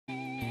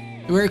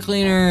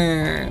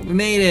WereCleaner! We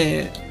made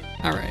it!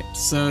 Alright,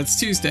 so it's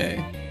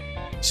Tuesday.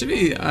 Should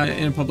be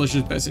in a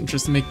publisher's best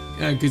interest to make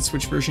a good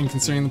Switch version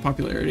considering the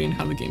popularity and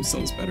how the game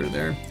sells better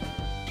there.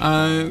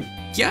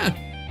 Yeah.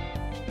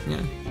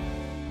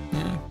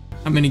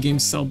 How many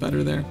games sell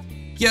better there?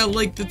 Yeah,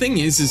 like, the thing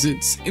is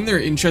it's in their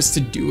interest to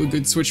do a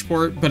good Switch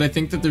port, but I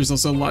think that there's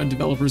also a lot of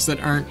developers that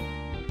aren't...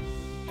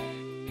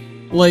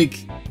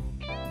 Like,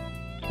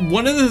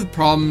 one of the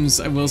problems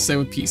I will say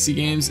with PC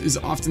games is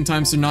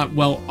oftentimes they're not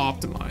well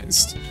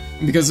optimized.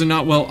 And because they're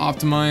not well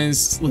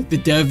optimized, like, the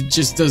dev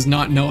just does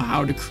not know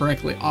how to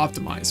correctly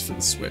optimize for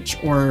the Switch,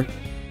 or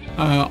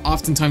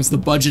oftentimes the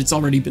budget's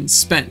already been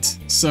spent.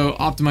 So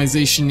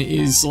optimization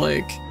is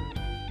like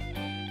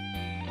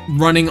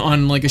running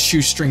on like a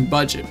shoestring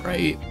budget,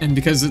 right? And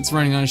because it's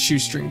running on a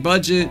shoestring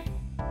budget,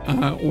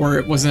 or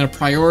it wasn't a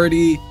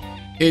priority,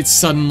 it's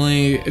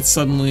suddenly,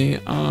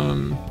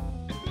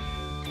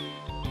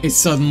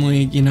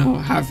 you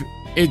know,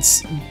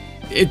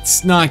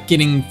 it's not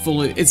getting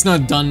fully, it's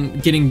not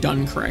getting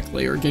done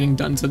correctly or getting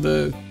done to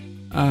the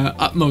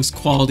utmost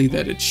quality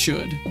that it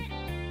should.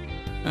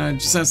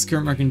 Just ask the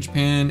current market in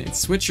Japan. It's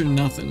Switch or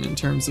nothing in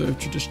terms of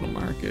traditional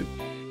market.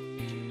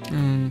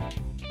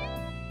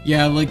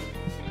 Yeah, like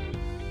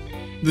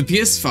the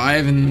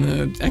PS5 and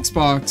the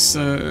Xbox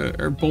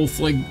are both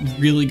like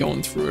really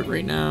going through it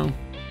right now.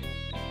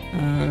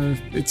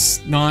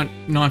 It's not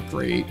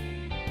great.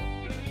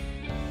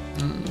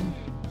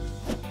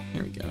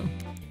 Here we go.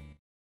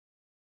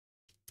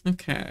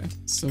 Okay,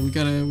 so we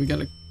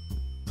gotta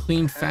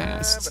clean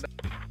fast.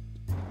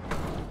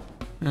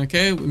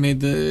 Okay, we made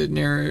the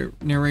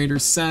narrator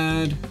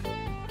sad.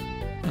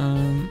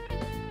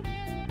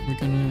 We're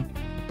gonna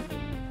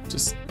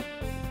just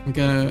we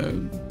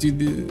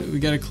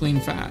gotta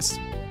clean fast.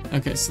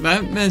 Okay, so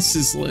that mess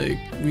is like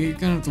we're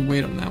gonna have to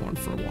wait on that one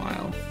for a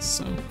while.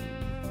 So.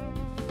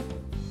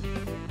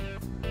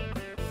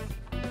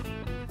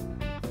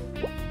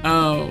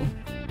 Oh.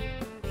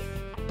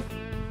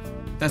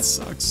 That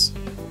sucks.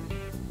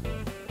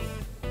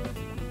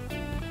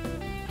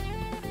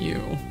 Ew.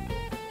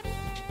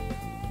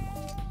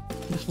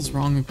 What the hell's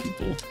wrong with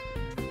people?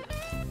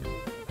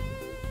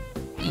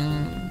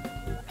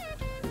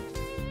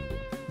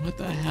 What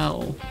the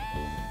hell?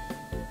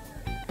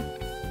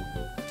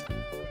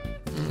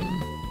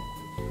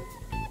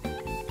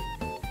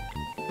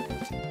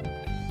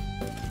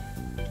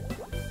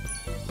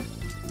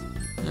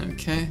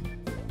 Okay.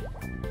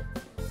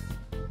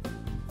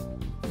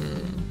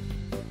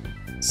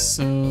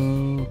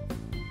 So...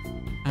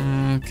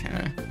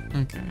 okay.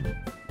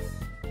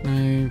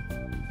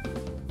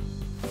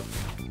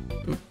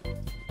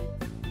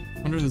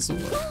 Wonder if this will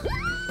work.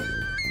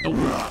 Oh.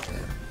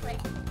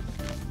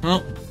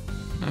 Well,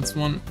 that's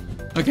one.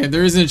 Okay,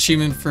 there is an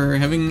achievement for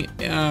having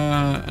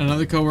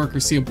another coworker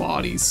see a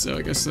body, so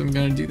I guess I'm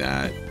gonna do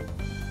that.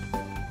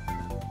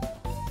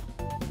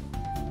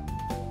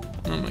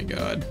 Oh my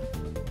god.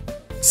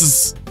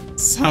 This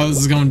is how this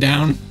is going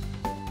down.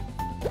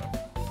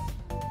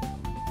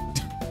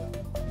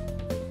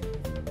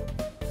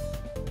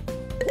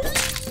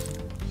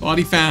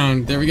 Body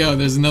found. There we go.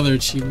 There's another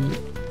achievement.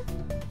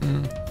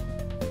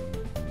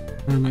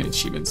 One of my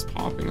achievements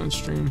popping on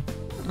stream.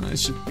 I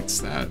should fix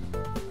that.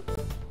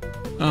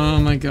 Oh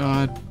my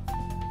god.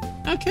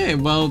 Okay,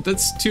 well,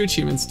 that's 2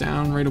 achievements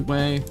down right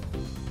away.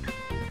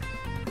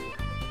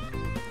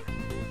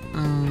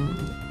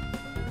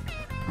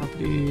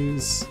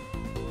 Properties.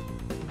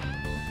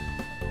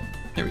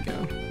 There we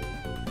go.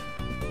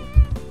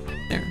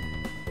 There.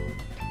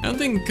 I don't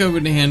think I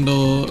would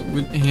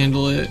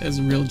handle it as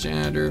a real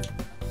janitor.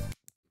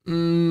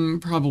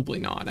 Probably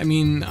not. I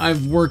mean,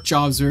 I've worked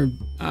jobs where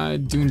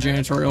doing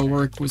janitorial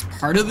work was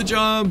part of the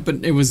job,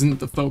 but it wasn't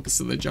the focus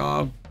of the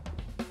job.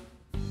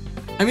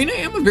 I mean, I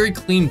am a very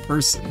clean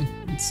person,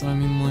 so I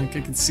mean, like,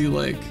 I could see,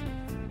 like,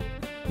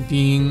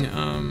 being,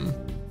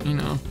 you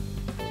know,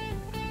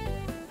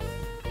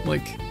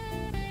 like,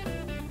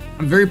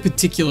 I'm very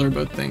particular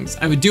about things.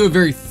 I would do a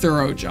very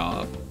thorough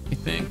job, I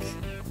think.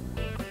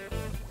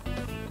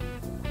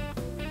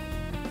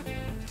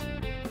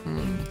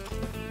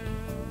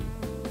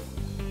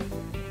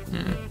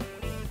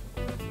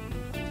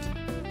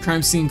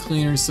 Crime scene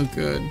cleaner is so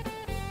good.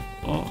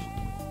 Oh.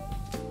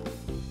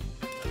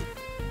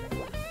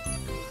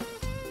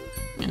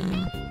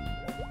 Yeah.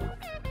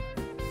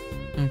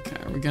 Okay,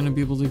 we're gonna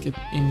be able to get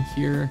in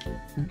here.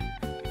 There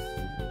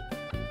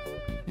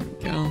we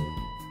go.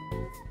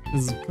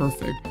 This is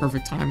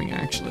perfect timing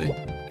actually.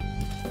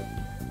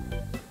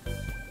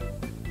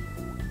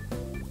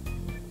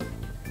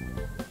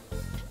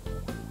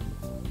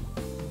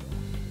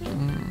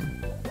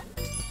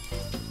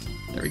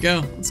 There we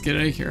go. Let's get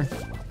out of here.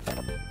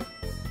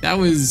 That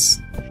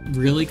was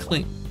really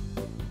clean.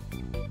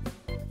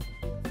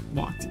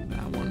 Walked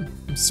that one.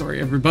 I'm sorry,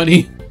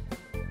 everybody.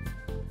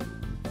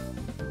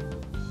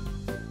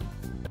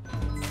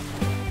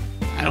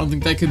 I don't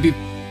think that could be...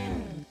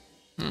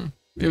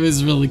 It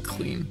was really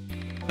clean.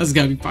 That's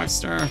gotta be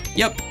 5-star.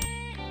 Yep.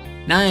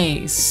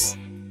 Nice.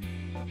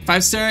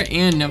 5-star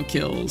and no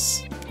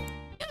kills.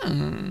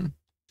 Yeah.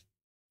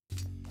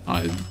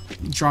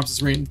 it drops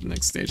us right into the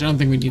next stage. I don't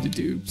think we need to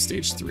do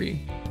stage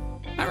 3.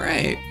 All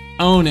right,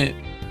 own it.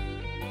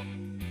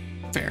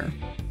 Fair.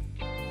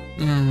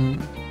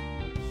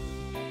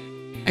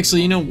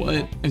 Actually, you know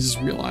what? I just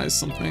realized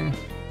something.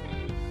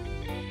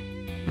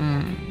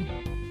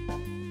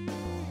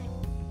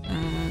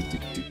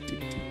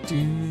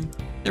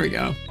 There we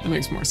go. That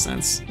makes more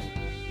sense.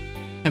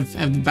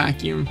 Have the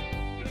vacuum.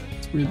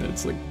 It's weird that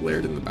it's like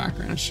blared in the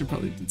background. I should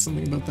probably did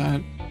something about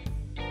that.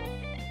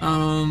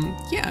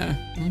 Yeah.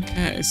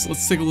 Okay, so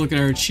let's take a look at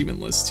our achievement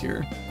list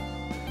here.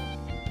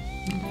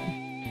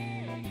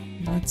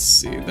 Let's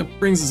see. That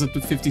brings us up to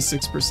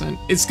 56%.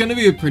 It's gonna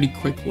be a pretty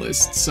quick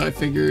list, so I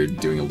figured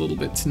doing a little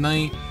bit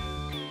tonight.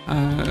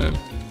 Doing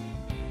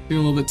a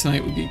little bit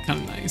tonight would be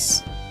kind of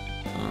nice.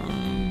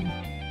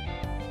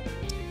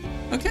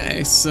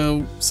 Okay,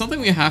 so something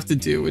we have to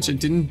do, which I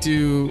didn't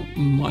do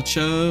much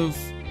of.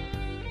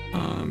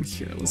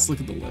 Here, let's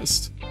look at the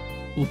list.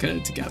 Look at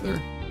it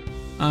together.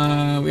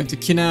 We have to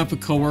kidnap a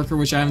coworker,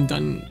 which I haven't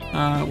done.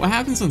 What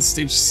happens on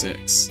stage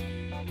 6?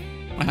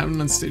 What happened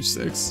on stage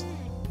 6?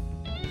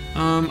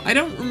 I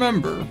don't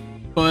remember,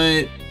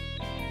 but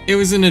it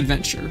was an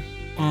adventure.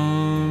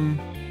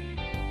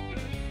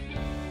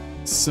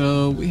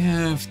 So we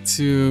have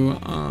to,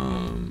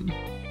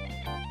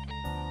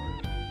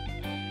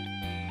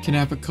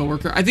 kidnap a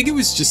coworker. I think it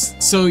was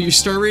just, so your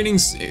star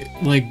rating's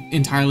like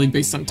entirely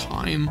based on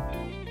time.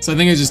 So I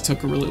think I just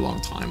took a really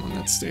long time on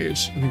that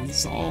stage. I think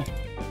that's all.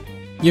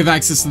 You have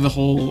access to the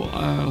whole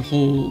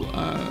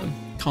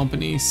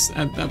company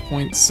at that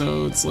point,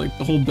 so it's like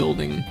the whole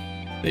building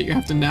that you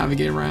have to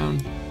navigate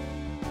around.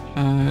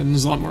 And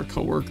there's a lot more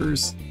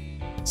coworkers.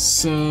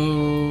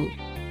 So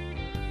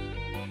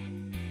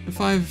if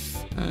I've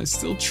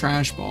still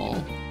trash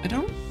ball, I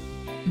don't.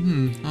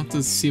 I'll have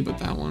to see about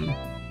that one.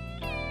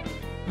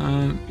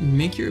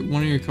 Make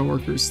one of your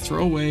coworkers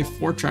throw away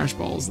 4 trash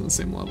balls in the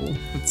same level.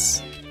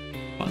 That's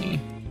funny.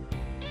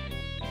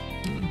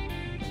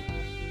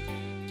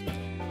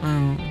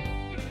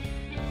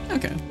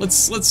 Okay,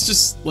 let's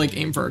just like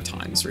aim for our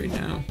times right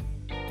now.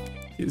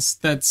 Because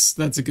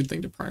that's a good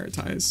thing to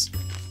prioritize.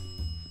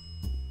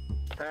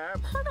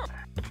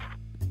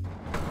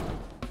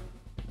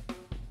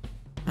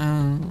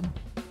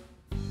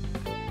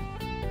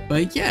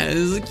 But yeah, it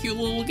is a cute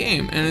little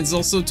game, and it's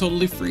also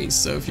totally free,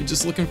 so if you're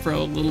just looking for a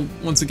little,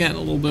 once again, a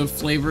little bit of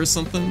flavor or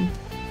something,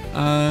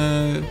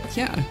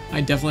 yeah,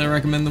 I definitely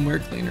recommend the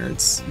WereCleaner.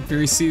 It's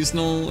very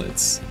seasonal,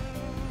 it's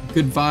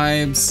good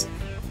vibes.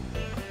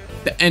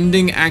 The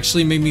ending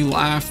actually made me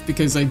laugh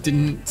because I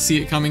didn't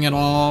see it coming at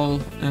all,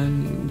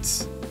 and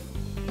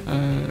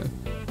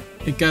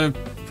it got a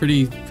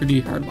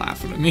pretty hard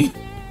laugh out of me.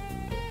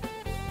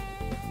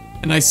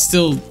 And I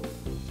still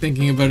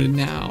thinking about it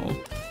now.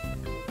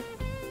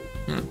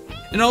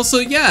 And also,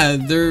 yeah,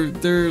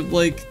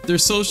 their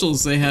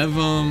socials. They have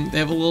a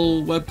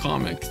little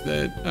webcomic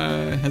that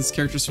has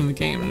characters from the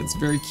game, and it's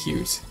very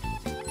cute.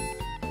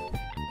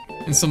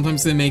 And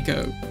sometimes they make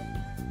out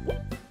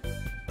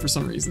for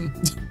some reason.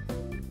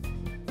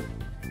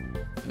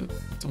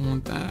 Don't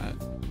want that.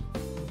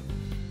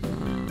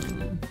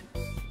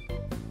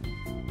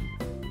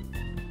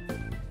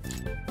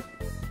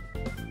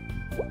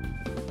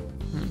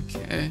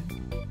 Okay.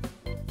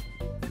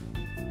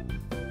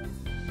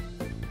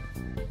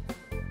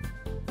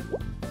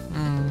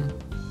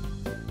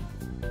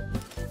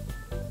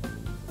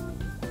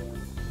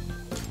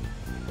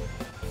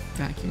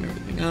 Vacuum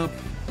everything up.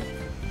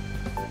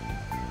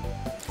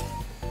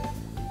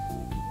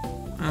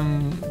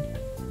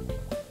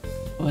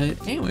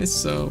 But anyways,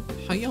 so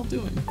how y'all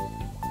doing?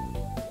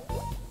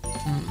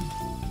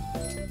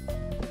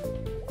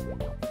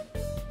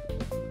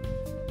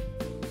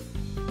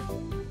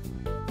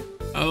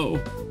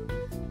 Oh.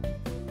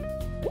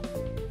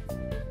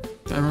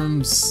 That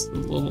room's a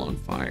little on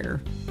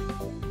fire.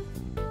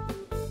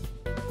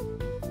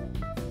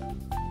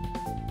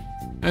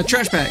 A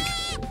trash bag!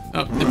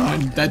 Oh, never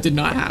mind. That did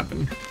not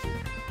happen.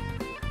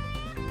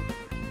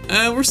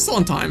 We're still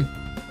on time.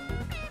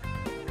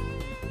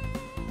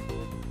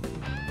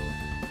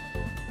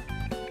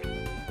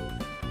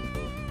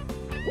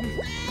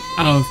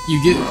 Oh,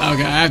 you get,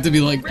 okay, I have to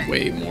be like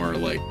way more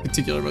like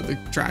particular about the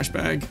trash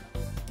bag.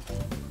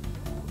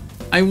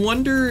 I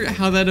wonder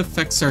how that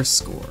affects our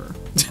score.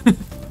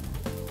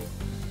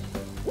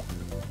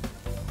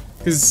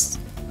 Because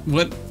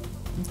what,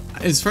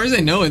 as far as I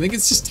know, I think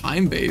it's just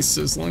time based,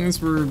 so as long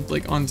as we're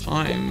like on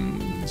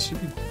time, it should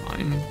be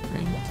fine,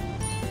 right?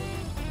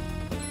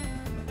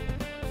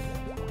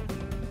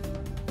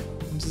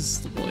 I'm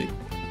just like,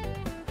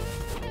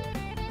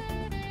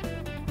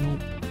 nope.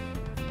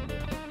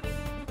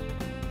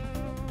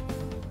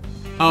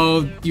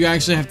 Oh, you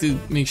actually have to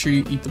make sure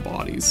you eat the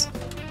bodies.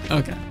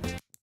 Okay.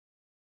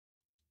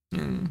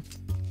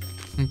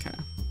 Okay.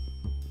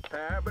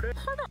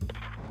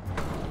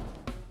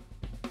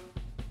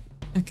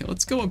 Okay,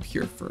 let's go up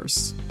here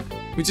first.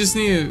 We just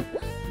need to...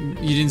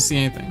 You didn't see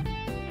anything.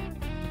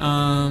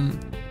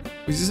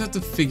 We just have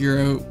to figure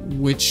out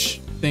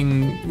which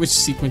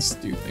sequence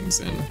to do things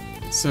in.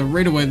 So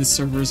right away the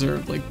servers are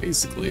like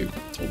basically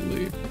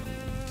totally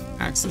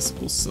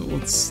accessible. So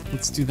let's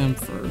do them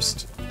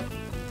first.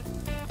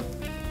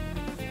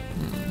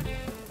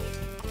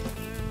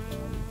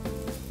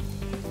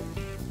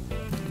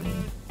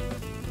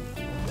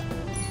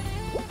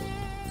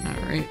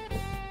 All right.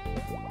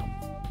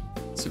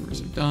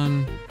 Servers are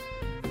done.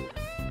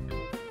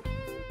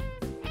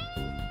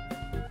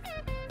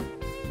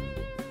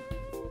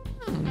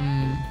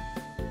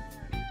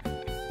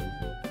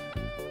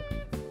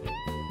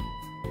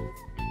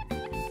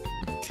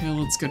 Okay,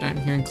 let's go down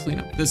here and clean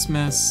up this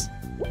mess.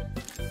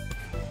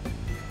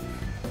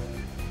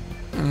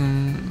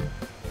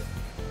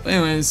 But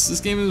anyways, this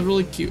game is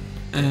really cute,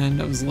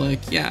 and I was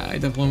like, yeah, I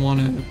definitely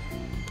want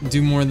to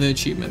do more of the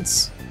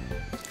achievements.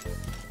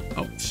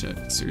 Oh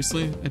shit,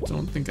 seriously? I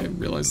don't think I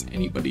realized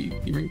anybody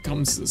even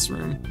comes to this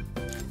room.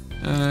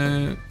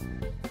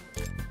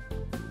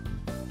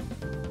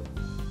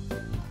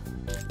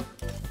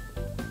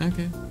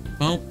 Okay,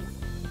 well.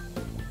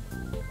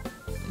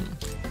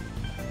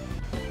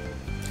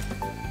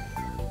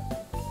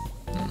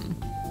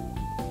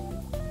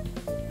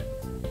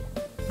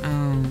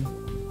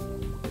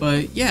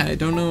 But yeah, I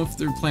don't know if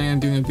they're planning on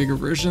doing a bigger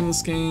version of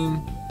this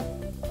game,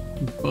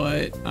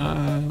 but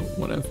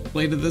what I've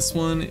played of this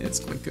one, it's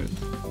quite good.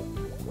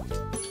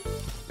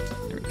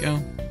 There we go.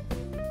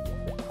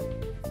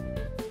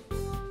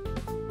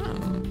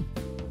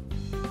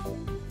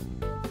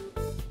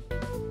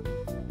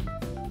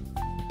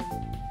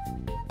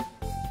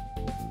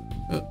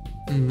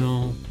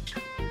 No.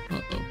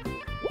 Uh-oh.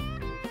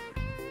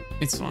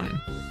 It's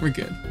fine. We're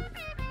good.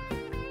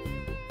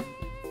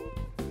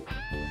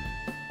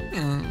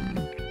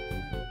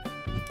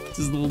 This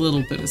is a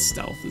little bit of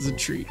stealth as a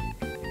treat.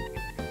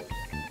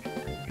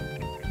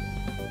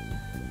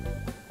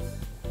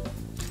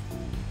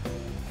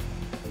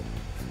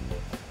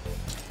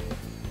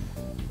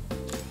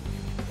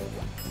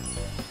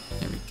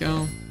 There we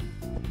go.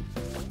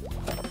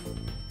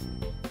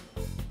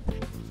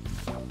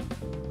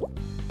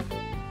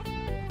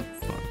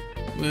 Fuck.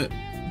 But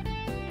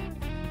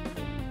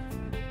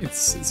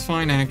it's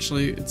fine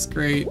actually. It's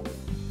great.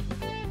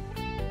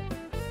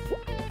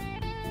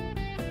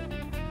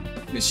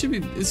 It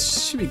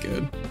should be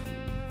good.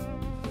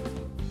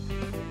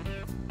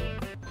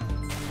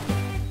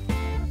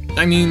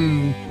 I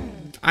mean,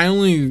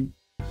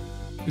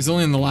 it was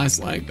only in the last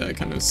lag that I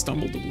kind of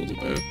stumbled a little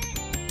bit.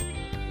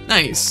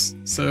 Nice.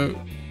 So,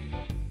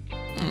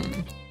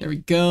 there we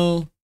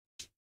go.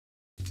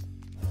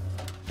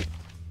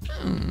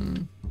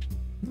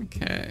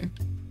 Okay.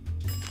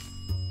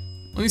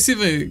 Let me see if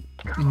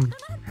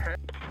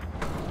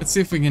let's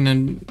see if we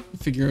can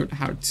figure out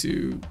how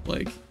to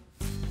like.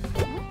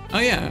 Oh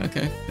yeah,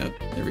 okay.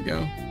 There we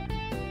go.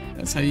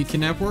 That's how you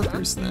kidnap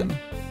workers then.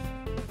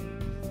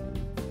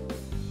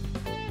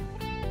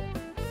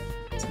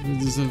 So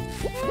there's I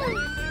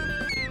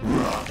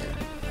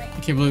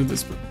can't believe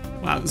this.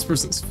 Wow, this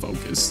person's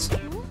focused.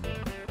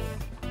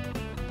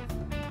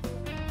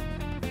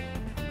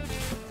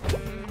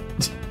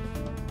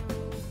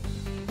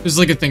 There's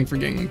like a thing for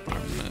getting 5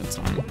 of them at a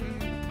time.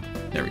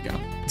 There we go.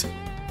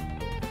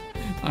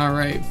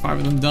 Alright, 5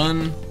 of them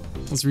done.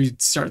 Let's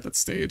restart that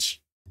stage.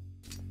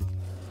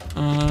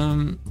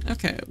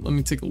 Okay, let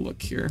me take a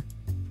look here.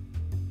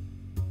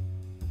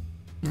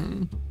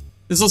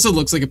 This also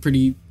looks like a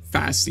pretty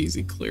fast,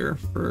 easy clear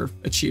for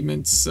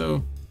achievements,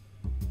 so...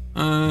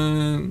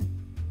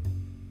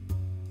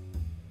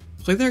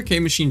 Play the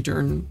arcade machine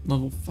during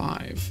level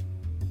 5.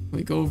 Can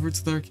we go over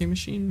to the arcade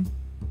machine?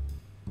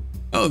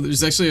 Oh,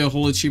 there's actually a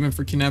whole achievement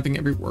for kidnapping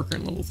every worker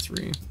in level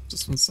 3.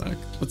 Just one sec.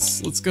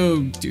 Let's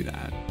go do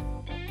that.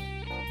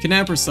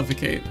 Kidnap or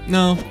suffocate?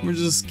 No, we're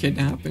just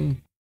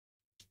kidnapping.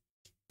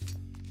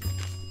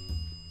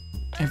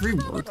 Every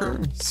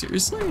worker?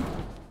 Seriously?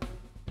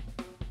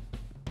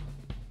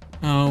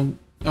 Oh,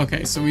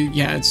 okay, so we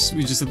just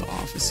did the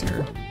office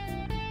here.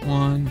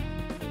 1.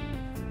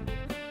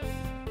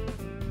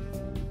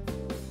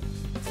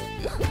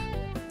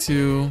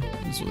 2.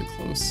 That was really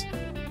close.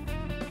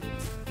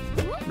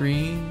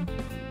 3.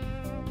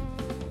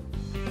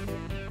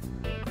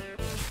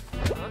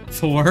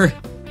 4.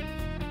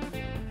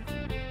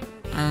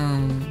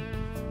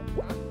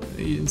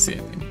 You didn't see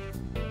anything.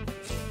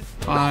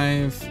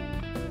 5.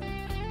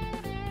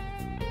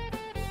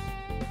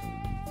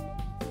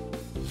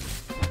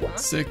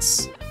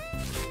 6.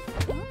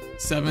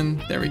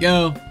 7. There we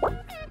go.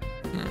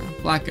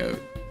 Blackout.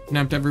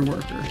 Kidnapped every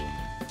worker.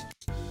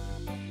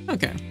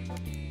 Okay.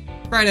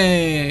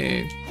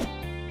 Friday!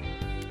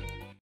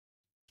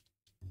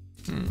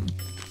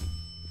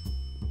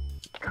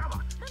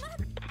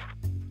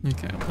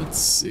 Okay, let's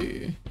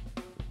see.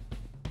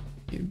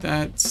 Okay,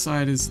 that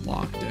side is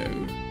locked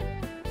out.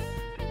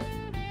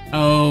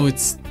 Oh,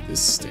 it's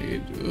this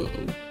stage.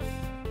 Uh-oh.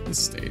 This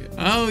stage.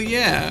 Oh,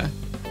 yeah.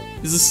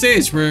 There's a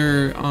stage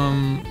where,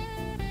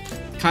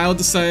 Kyle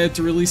decided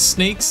to release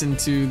snakes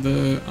into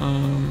the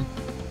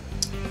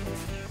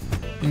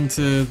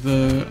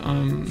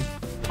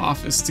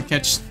office to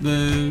catch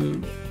the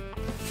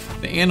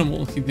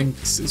animal he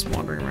thinks is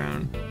wandering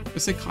around. I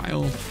say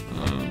Kyle.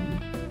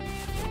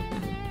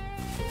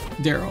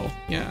 Daryl,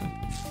 yeah.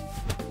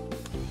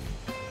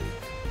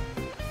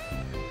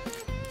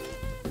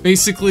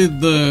 Basically,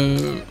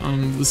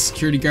 the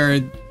security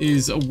guard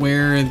is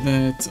aware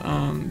that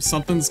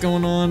something's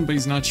going on, but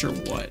he's not sure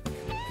what.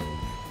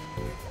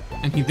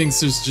 And he thinks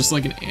there's just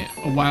like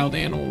a wild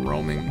animal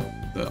roaming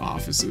the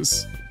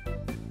offices.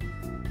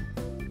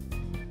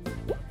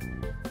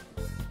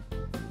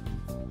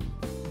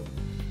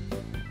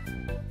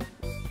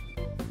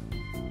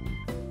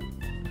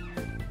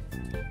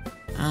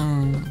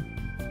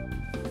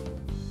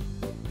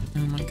 Oh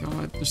my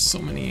god, there's so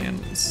many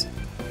animals.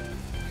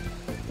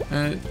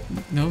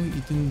 No, you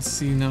didn't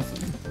see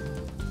nothing.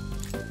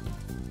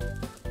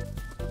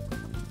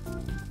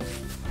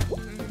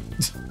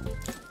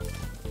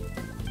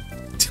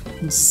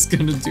 I'm just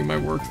gonna do my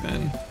work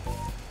then.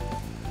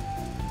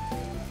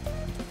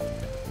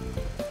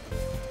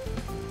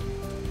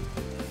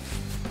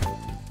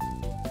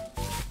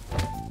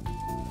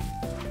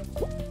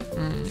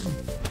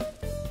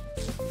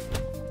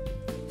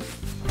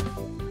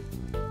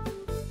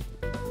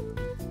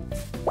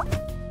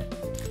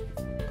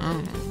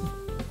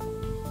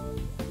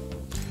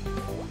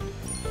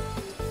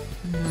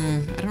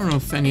 I don't know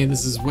if any of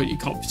this is what you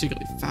call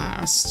particularly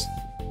fast.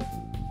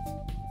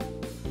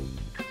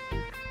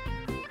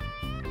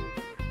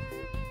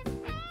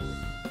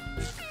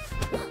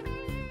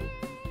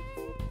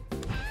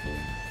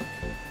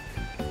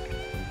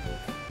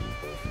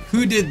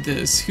 Who did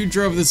this? Who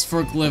drove this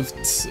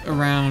forklift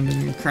around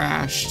and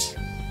crashed?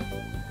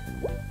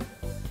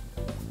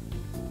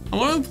 I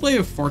want to play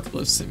a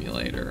forklift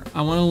simulator.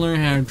 I want to learn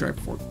how to drive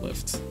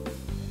forklift.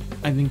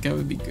 I think I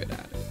would be good at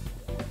it.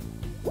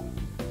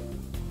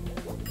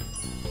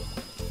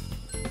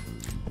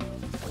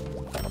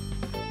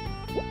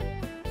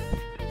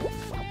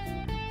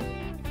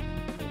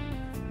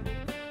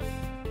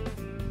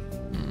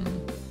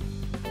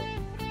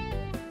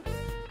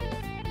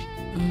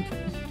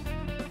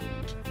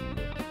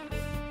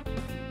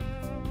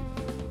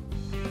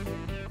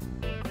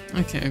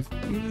 Okay,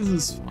 this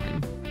is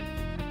fine.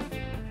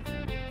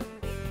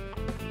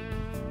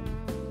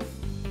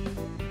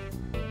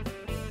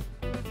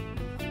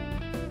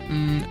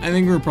 I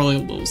think we're probably a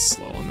little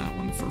slow on that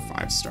one for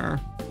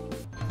 5-star.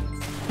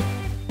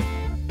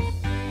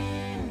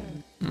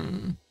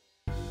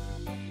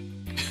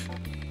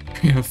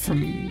 Yeah,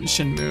 from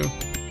Shenmue.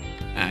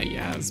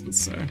 Yeah, I was about to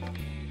say.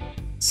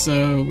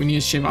 So we need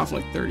to shave off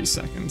like 30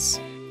 seconds.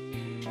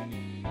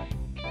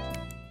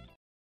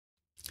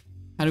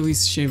 How do we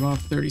shave off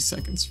 30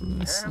 seconds from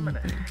this? Let me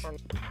think.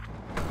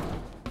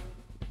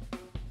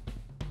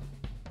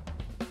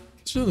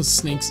 Killing those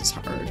snakes is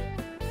hard.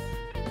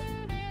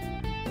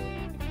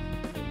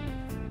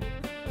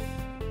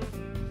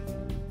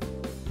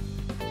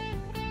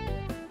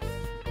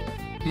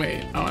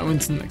 Wait, oh, I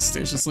went to the next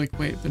stage. It's like,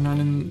 wait, they're not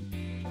in...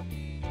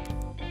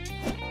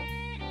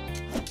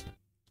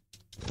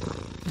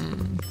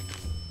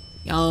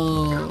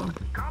 Oh.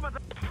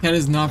 That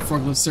is not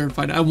forklift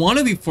certified. I want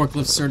to be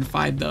forklift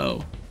certified,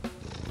 though.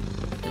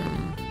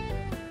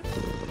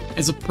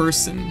 As a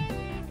person.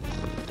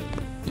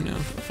 You know,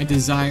 I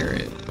desire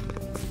it.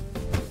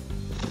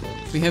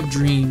 We have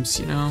dreams,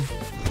 you know?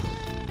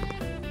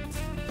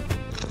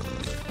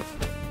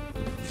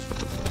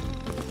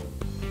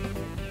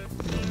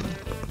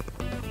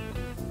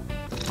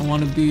 I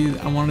want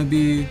to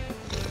be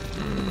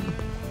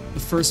the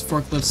first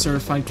forklift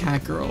certified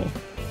cat girl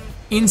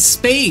in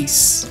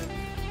space.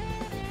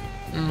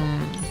 I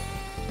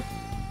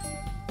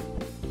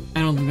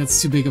don't think that's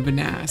too big of an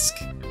ask.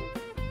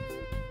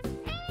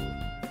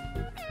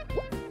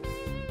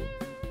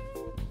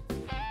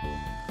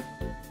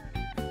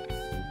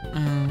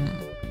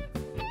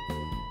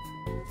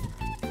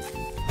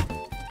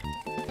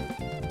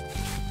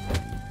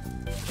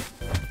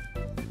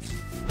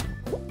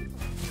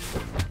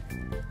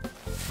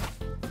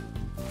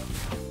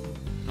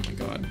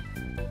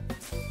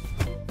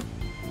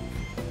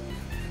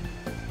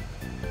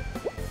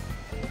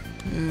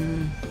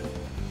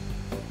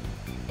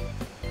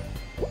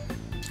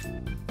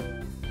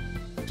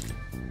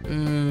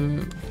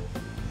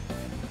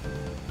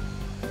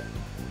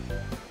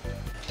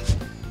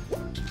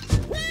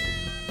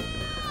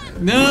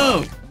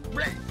 No!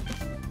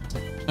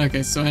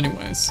 Okay, so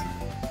anyways.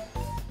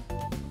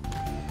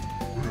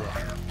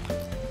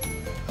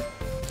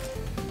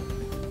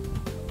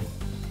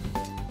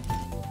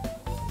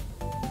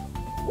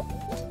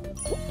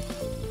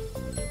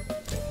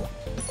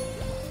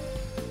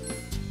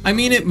 I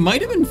mean, it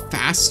might have been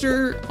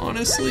faster,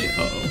 honestly.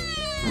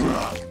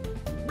 Uh-oh.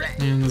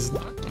 Man, this is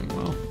not going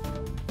well.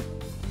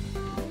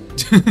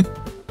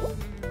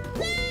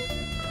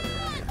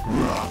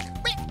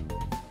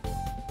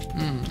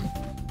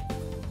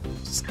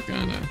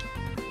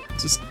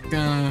 Just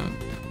gonna...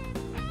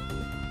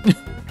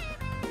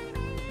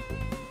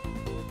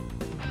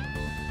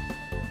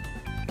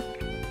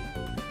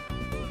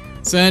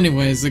 So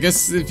anyways, I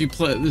guess if you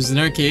play, there's an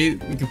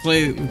arcade, we can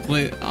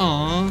play,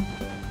 aww.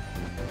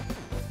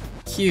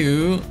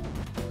 Cute.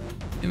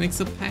 It makes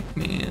a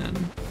Pac-Man.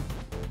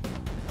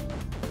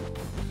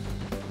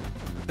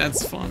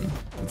 That's fun.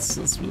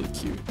 That's really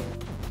cute.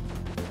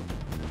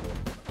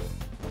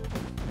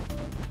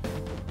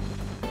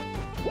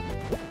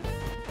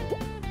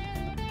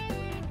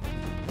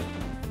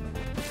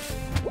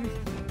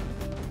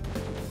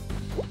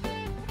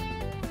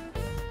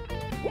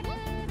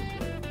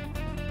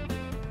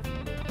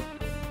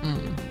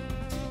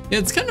 Yeah,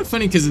 it's kind of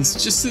funny because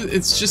it's just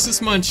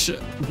as much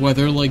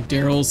whether like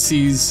Daryl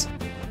sees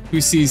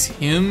who sees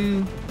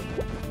him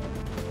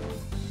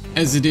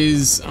as it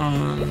is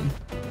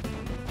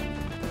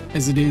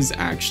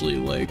actually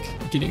like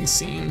getting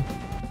seen.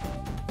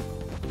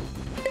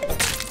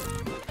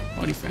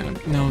 Body fan.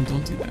 No,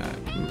 don't do that.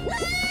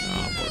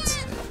 Oh,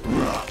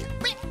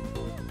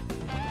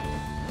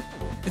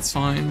 it's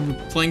fine.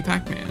 We're playing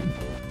Pac-Man.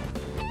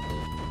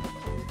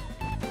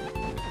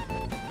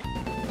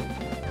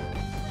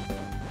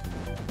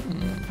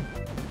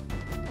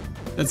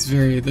 That's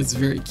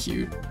very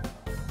cute.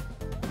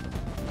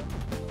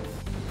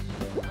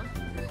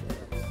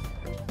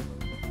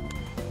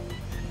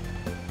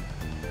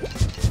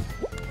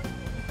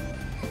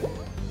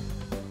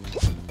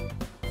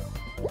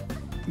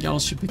 Y'all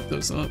should pick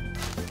those up.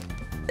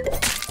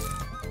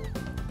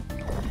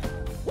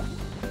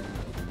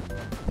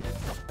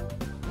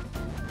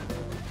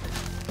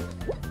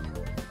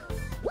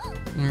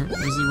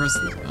 Where's the rest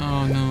of the...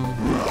 Oh no.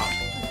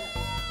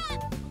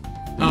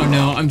 Oh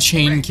no, I'm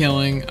chain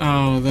killing.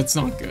 Oh, that's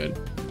not good.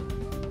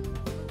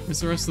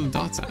 Where's the rest of the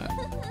dots at?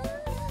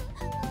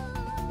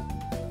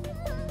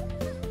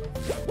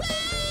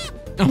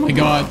 Oh my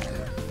god.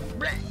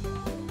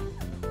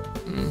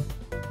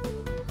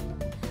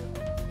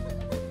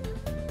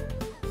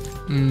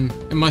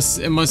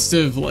 It must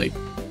have like,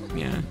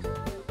 yeah.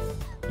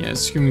 Yeah,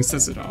 screaming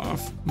sets it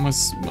off.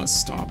 Must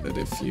stop it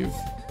if you've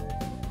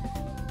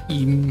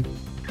eaten.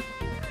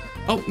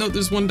 Oh no,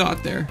 there's one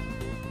dot there.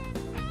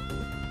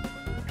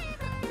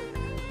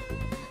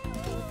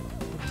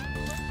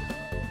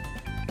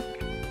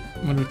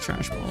 What are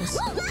trash balls?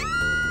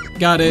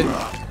 Got it.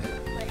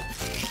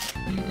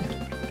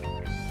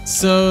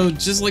 So,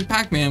 just like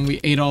Pac-Man, we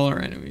ate all our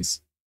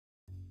enemies.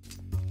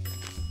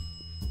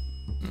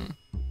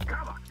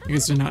 I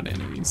guess they're not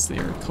enemies, they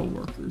are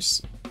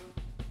co-workers.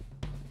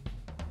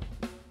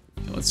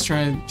 Okay, let's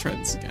try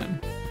this again.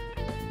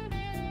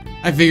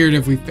 I figured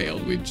if we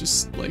failed, we'd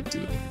just like do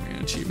the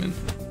Pac-Man achievement.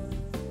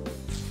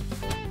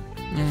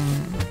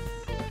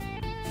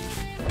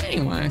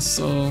 Anyway,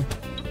 so...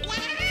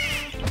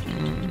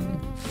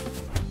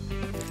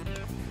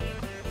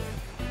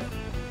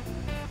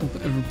 Hope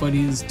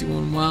everybody is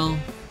doing well.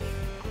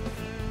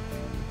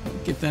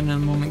 Get that in a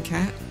moment,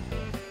 cat.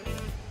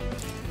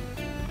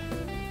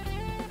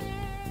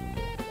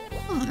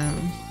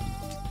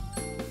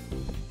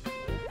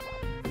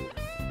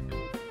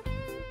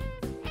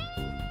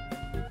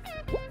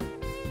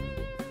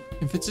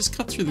 If it just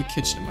cut through the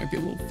kitchen, it might be a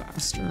little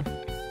faster.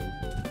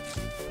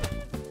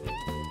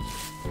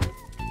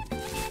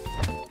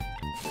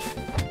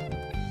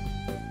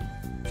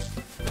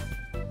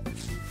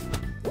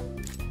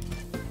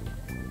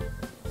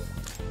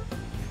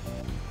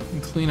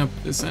 And clean up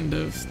this end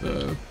of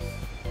the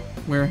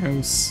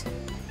warehouse.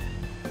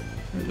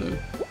 Or the,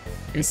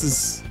 I guess this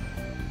is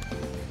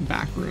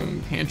back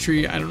room,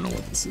 pantry, I don't know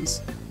what this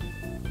is.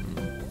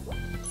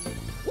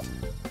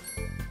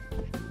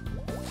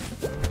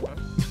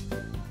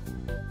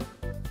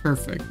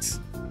 Perfect.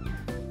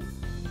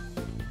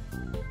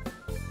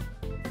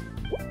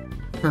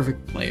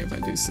 Perfect play if I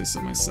do say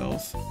so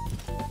myself.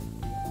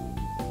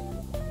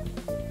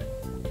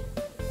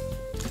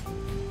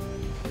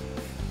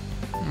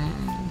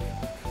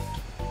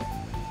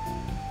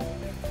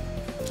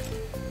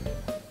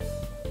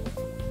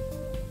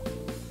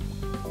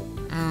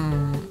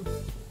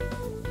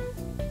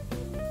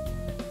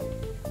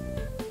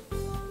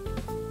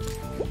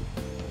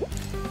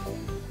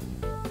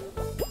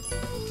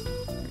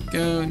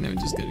 Go, and then we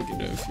just gotta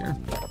get over here.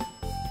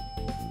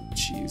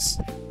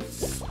 Jeez.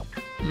 Fuck.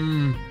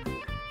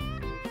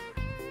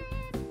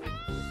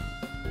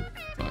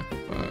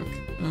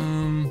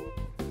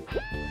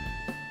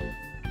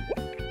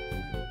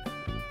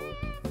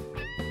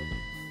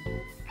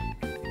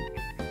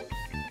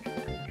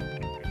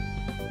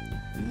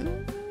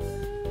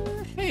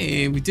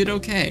 Hey, we did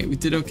okay. We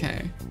did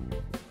okay.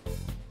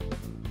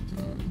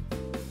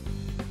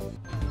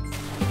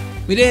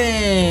 We did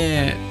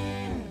it!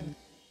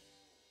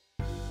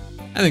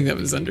 I think that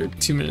was under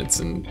 2 minutes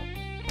and...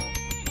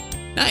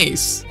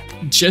 Nice!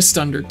 Just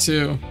under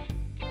 2.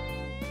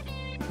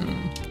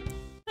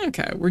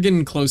 Okay, we're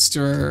getting close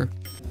to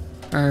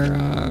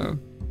our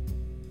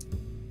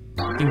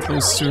getting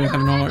close to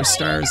having all our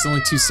stars.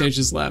 Only 2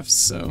 stages left,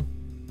 so...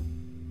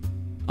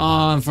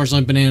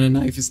 unfortunately, banana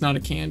knife is not a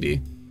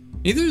candy.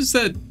 Neither is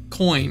that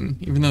coin,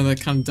 even though that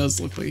kind of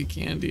does look like a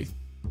candy.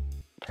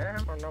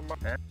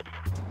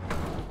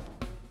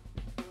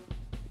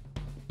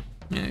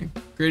 Yeah,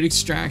 great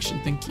extraction,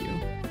 thank you.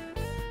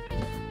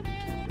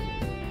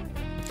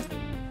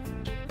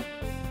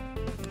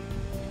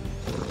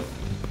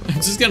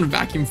 I'm just gonna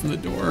vacuum from the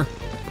door.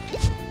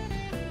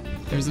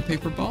 There's a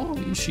paper ball,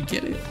 you should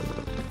get it.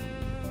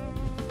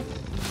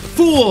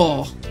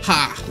 fool!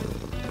 Ha!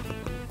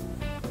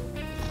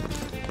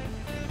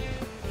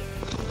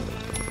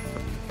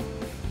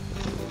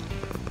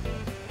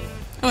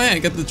 Oh yeah, I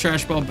got the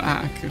trash ball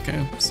back.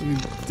 Okay, so we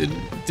did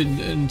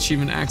an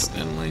achievement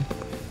accidentally.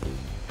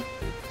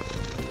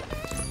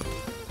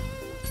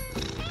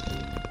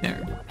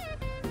 There.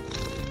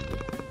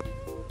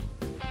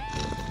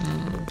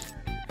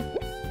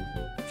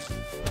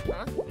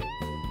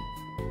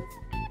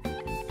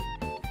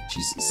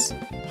 Jesus,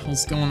 what the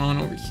hell's going on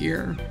over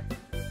here?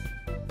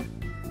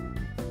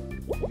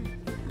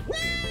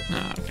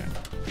 Ah, okay.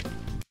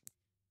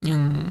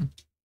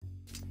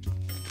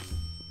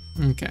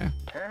 Okay.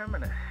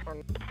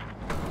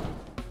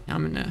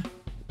 Yamina.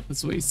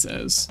 That's what he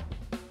says.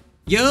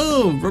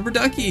 Yo, rubber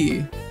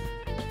ducky!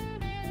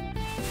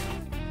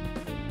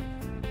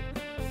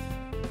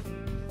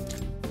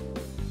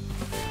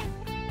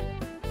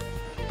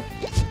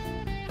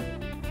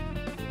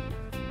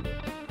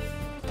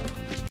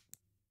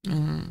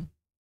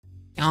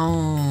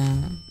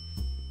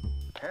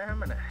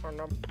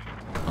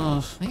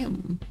 Oh, I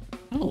am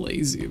a little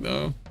lazy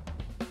though.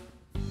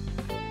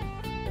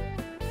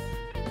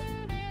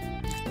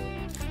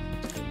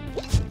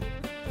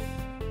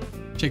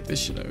 Check this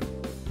shit out.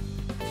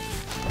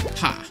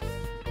 Ha!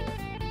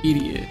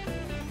 Idiot.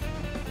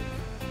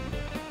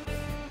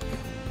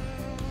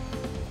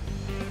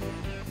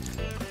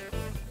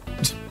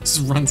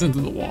 Just runs into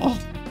the wall.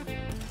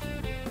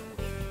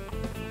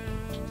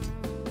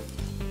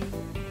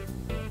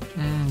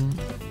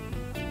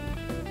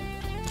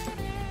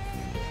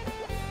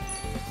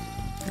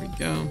 There we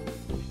go.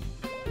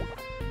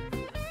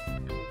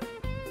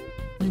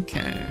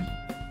 Okay.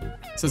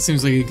 So it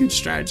seems like a good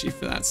strategy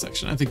for that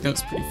section. I think that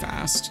was pretty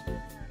fast.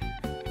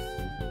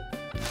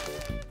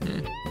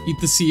 Eat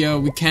the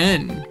CEO. We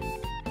can.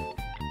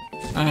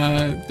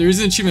 There is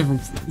an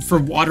achievement for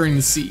watering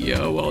the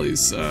CEO while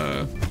he's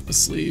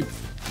asleep.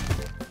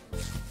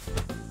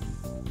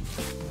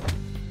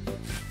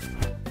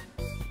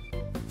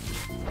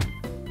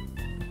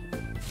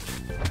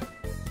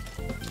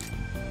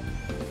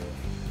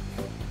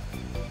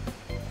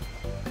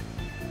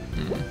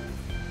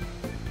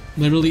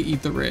 Literally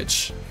eat the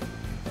rich.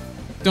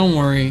 Don't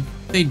worry,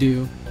 they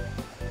do.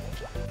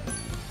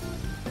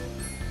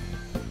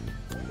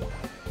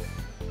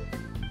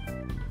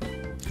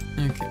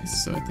 Okay,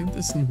 so I think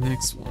this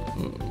next one.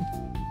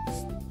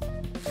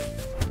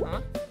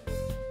 Uh-oh.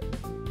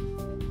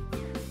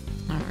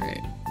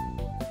 Alright.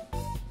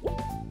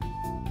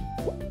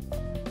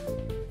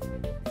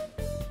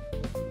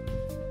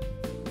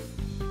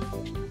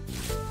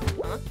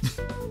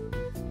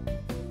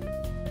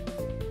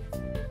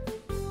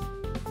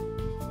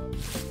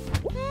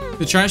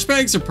 The trash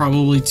bags are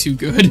probably too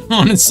good,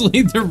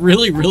 honestly. They're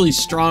really, really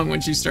strong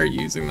once you start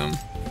using them.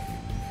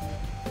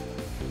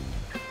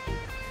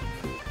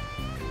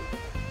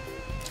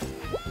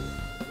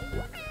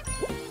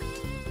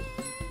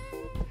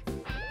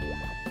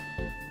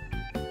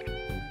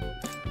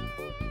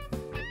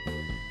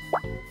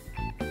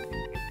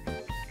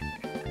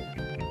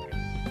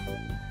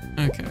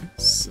 Okay,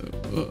 so,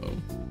 uh-oh.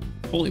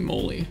 Holy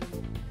moly.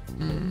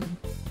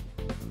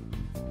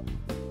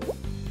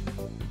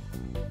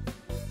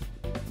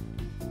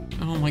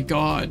 Oh my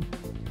god.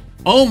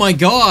 Oh my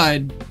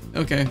god!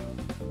 Okay.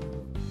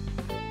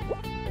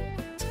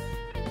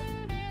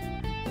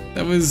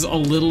 That was a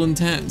little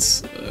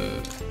intense.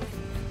 Oh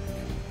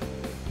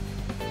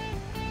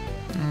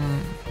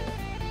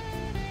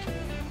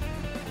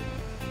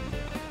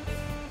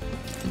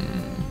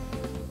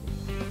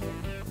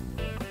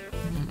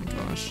my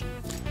gosh.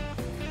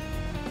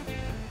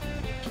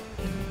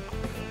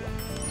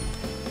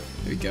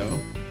 There we go.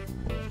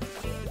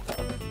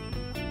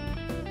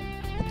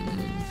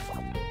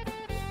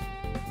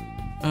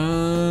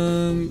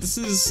 This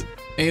is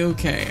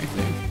a-okay, I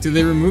think. Do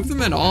they remove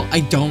them at all? I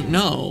don't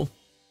know.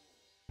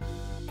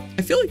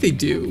 I feel like they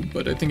do,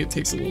 but I think it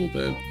takes a little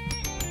bit.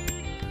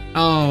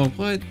 Oh,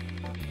 what?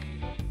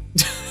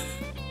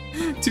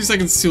 2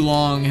 seconds too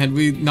long. Had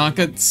we not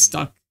got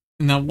stuck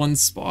in that one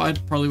spot,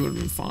 probably would have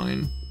been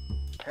fine.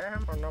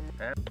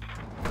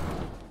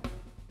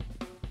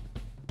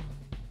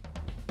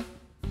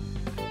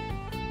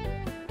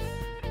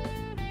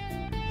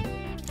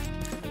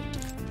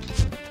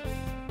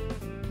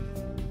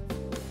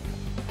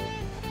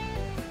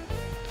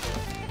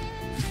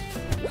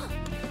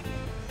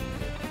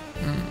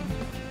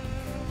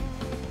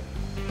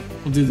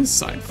 We'll do this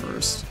side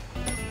first.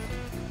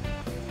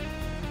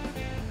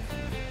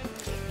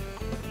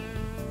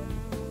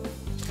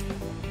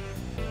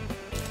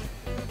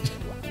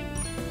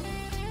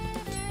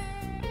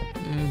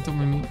 Don't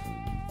mind me.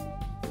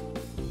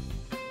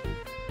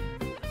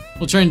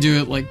 We'll try and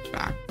do it like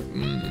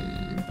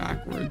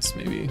backwards,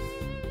 maybe.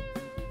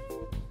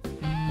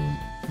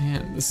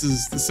 Man,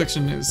 this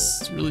section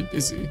is really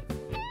busy.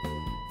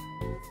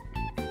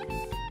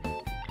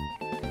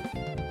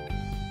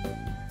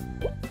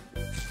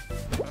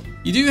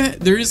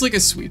 There is like a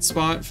sweet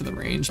spot for the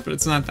range, but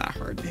it's not that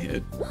hard to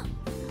hit.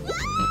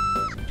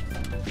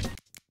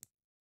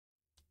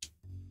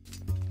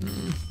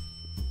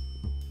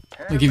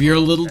 Like, if you're a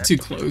little too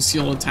close,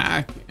 you'll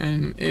attack,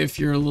 and if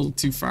you're a little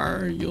too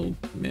far, you'll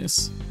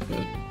miss.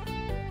 But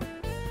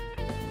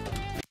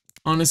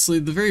honestly,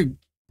 I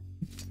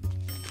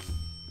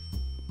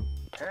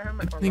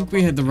think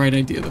we had the right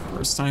idea the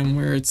first time,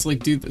 where it's like,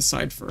 do this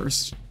side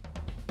first.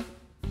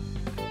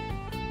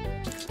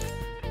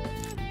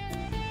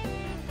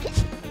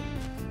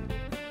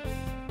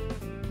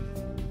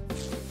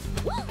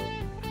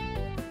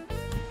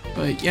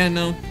 But yeah,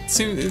 no, it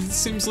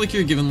seems like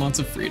you're given lots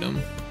of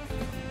freedom.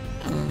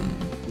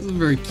 It's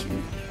very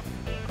cute.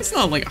 It's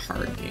not like a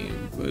hard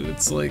game, but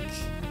it's like,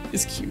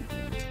 it's cute.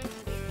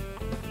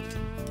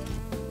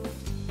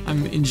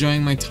 I'm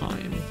enjoying my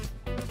time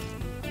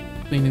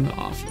cleaning the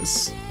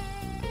office.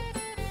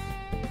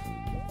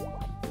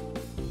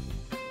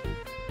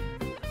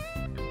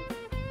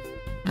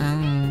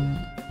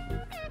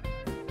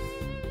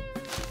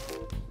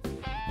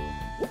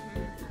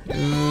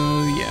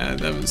 Oh yeah,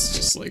 that was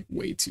just like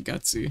way too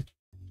gutsy.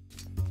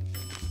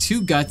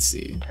 Too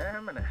gutsy.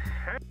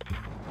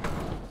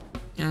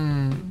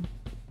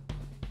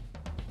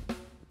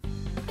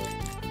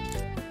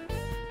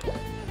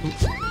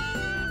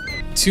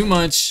 Too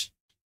much.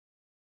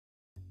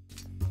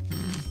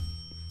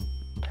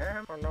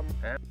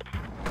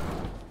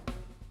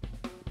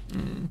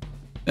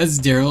 That's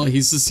Daryl.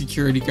 He's the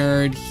security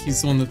guard.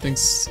 He's the one that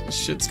thinks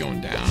shit's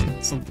going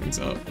down. Something's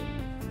up.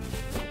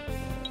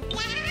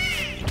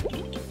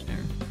 There.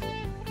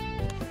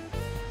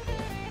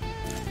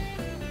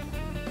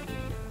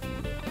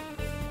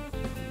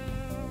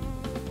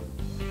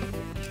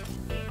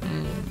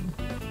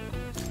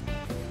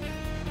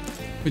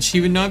 Which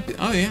he would not be.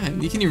 Oh yeah,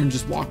 you can even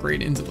just walk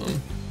right into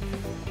them.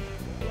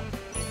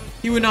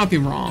 He would not be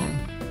wrong.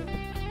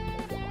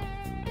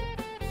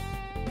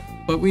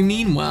 But we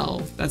mean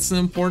well. That's the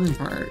important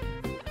part.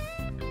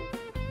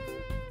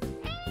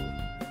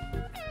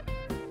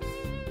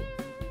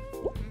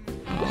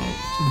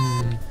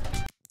 Oh,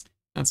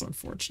 that's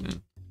unfortunate.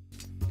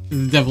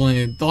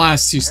 Definitely, the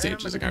last two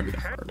stages are gonna be the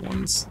hard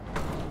ones.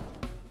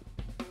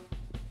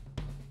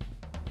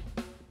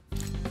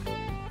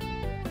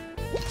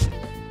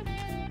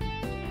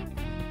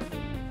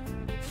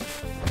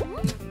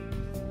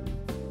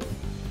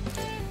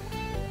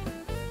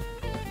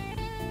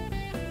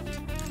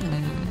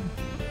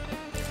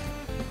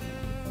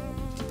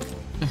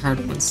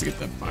 Hard ones to get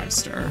that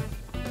 5-star.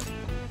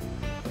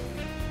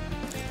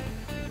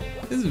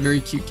 This is a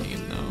very cute game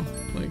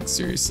though, like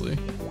seriously.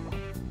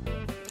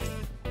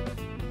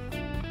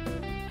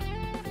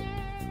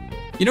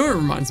 You know what it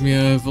reminds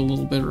me of a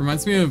little bit? It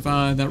reminds me of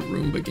that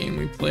Roomba game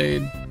we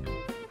played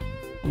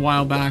a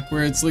while back,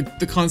 where it's like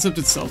the concept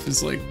itself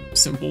is like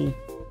simple,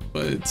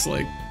 but it's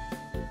like,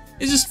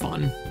 it's just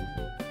fun.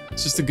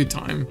 It's just a good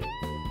time.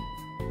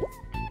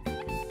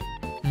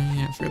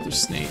 Yeah, I forgot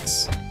there's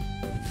snakes.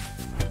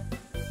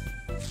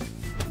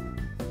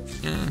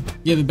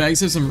 Yeah, the bags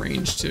have some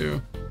range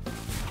too.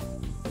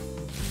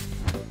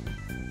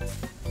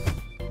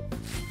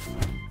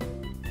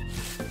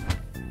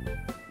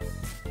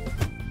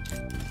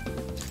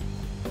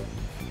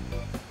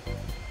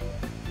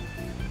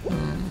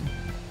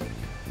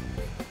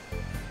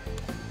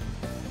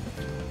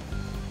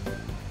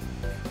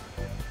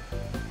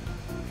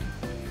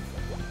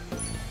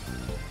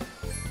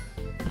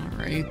 All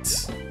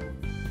right.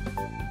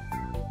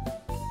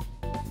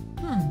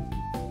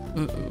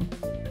 Uh-oh.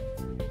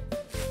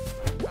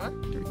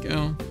 There we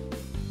go.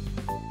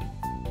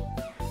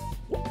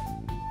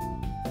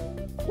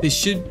 They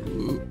should...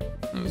 Ooh,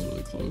 that was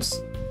really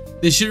close.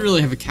 They should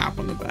really have a cap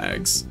on the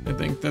bags. I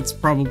think that's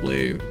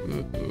probably...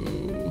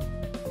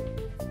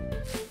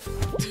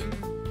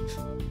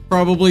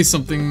 probably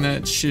something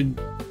that should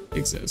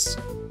exist.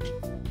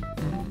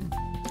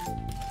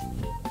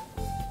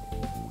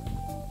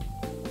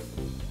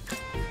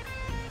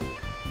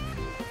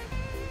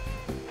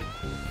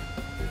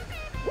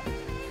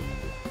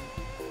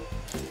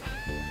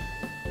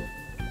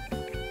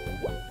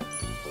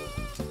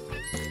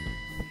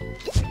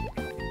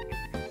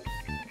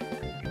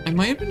 I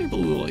might have been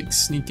able to like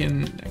sneak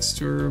in next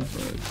to her,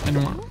 but I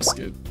don't want to risk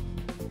it.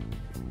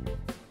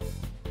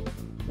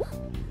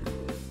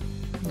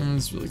 Oh,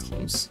 it's really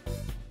close.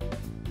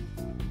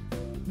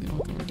 They all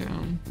going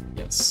down.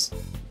 Yes.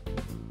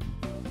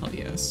 Hell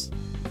yes.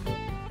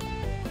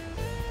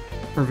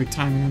 Perfect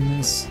timing on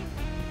this.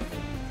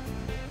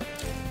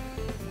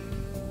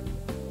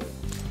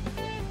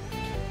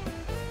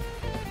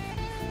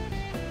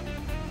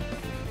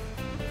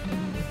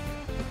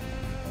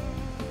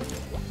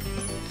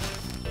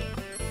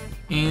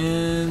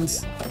 And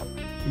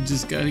we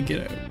just gotta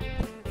get out.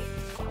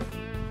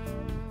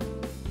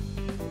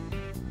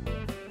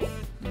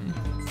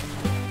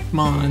 Come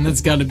on, that's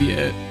gotta be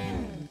it.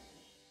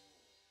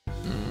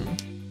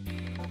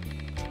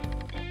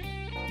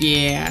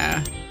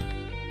 Yeah.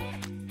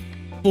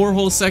 4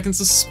 whole seconds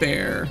to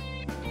spare.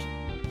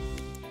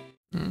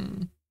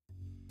 Then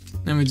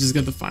we just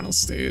got the final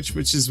stage,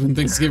 which is when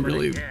things get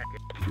really,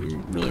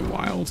 really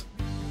wild.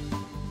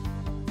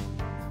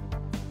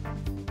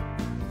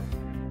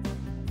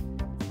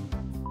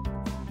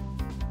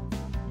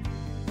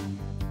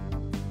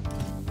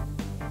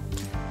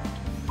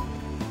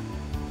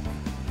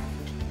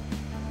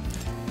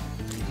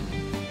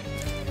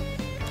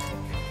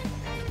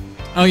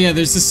 Oh yeah,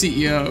 there's the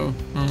CEO.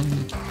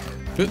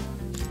 But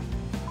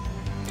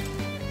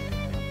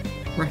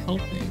we're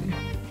helping.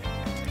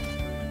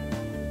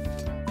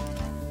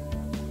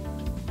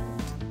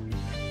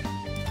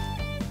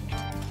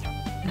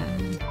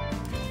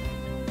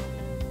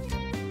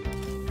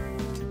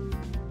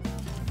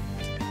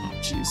 Oh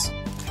jeez.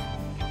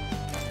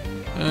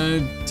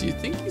 Do you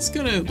think he's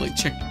gonna like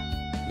check?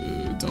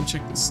 Don't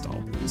check this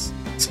stall, please.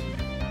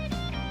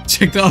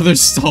 Check the other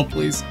stall,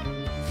 please.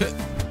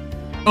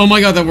 Oh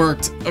my god, that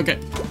worked. Okay.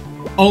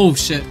 Oh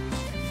shit.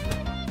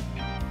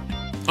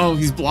 Oh,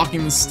 he's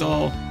blocking the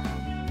stall.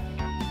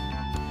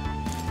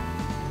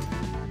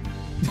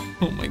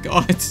 Oh my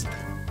god.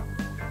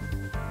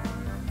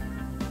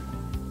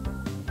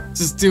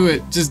 Just do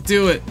it. Just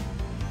do it.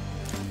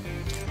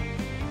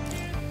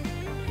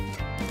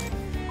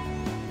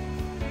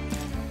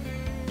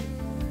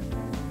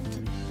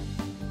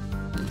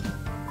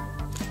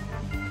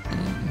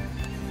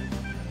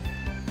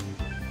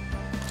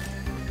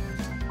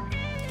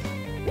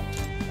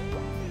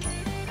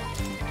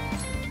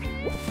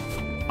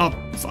 Oh,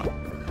 fuck.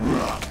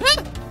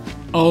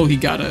 Oh, he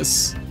got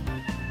us.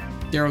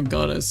 Daryl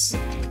got us.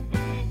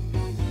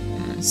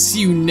 See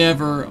you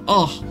never.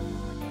 Oh.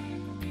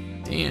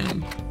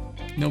 Damn.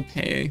 No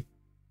pay.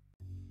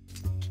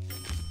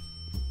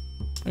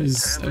 I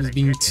was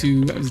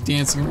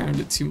dancing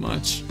around it too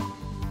much.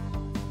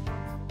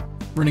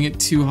 Running it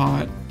too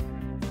hot.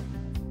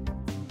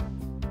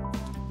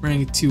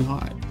 Running it too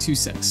hot. Too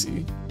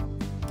sexy.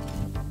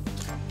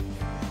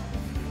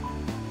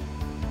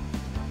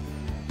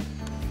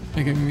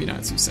 Okay, maybe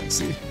not too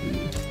sexy.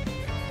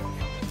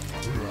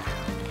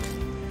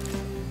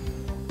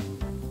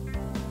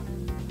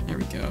 There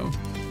we go.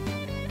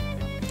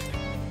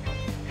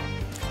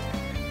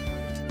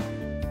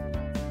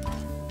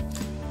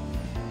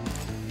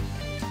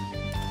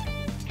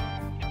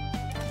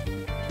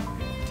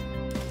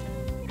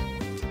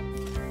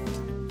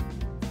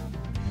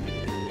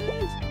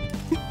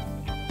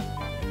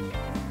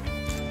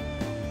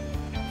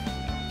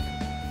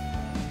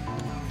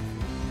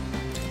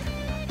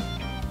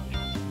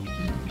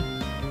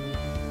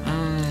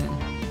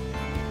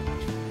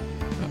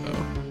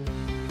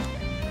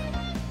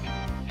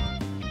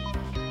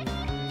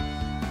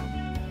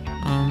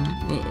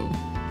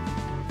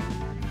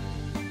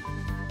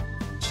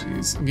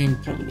 I'm getting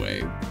pulled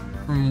away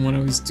from what I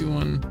was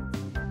doing.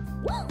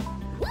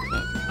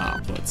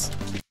 Blitz.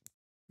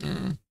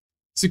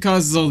 So it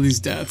causes all these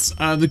deaths.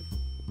 The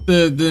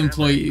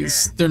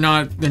employees, they're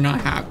not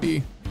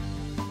happy.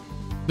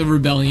 The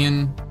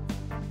rebellion.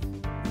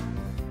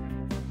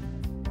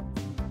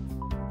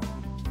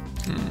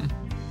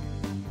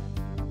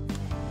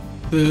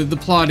 The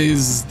plot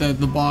is that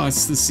the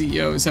boss, the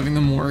CEO, is having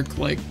them work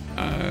like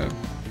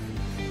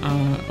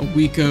a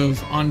week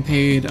of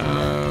unpaid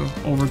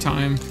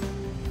overtime.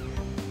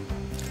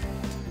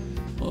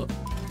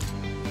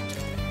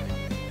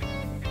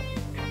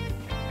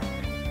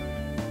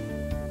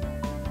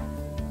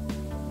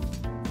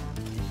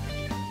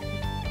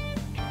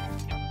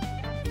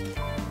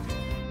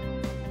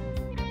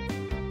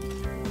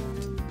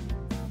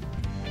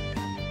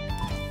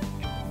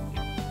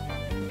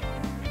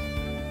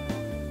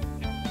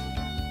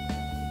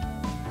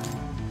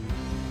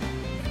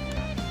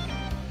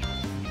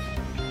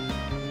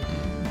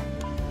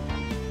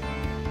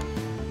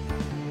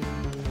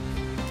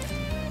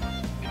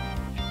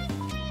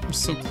 We're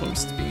so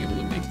close to being able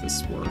to make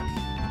this work.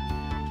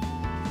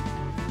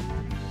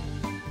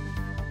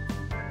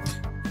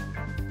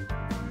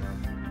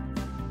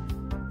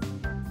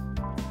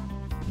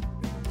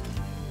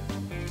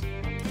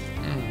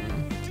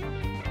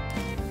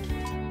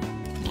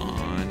 Come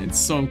on, it's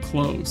so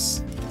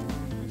close.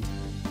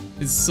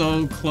 It's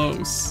so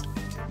close.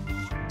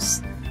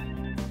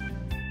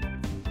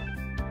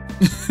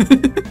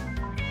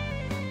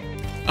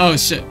 Oh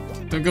shit,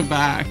 don't go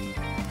back.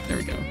 There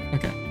we go,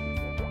 okay.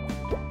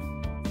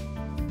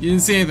 You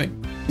didn't see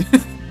anything.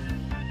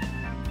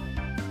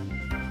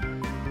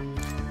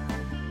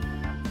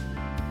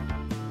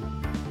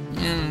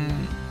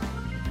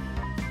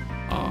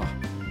 Oh.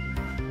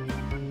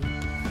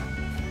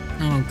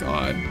 Oh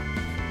god.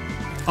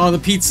 Oh, the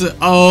pizza.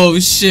 Oh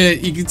shit,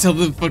 you can tell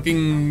the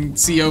fucking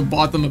CEO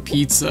bought them a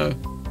pizza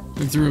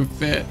and threw a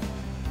fit.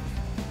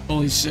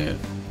 Holy shit.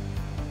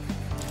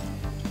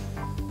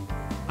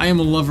 I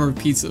am a lover of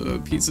pizza.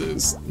 Pizza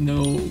is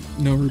no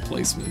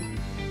replacement.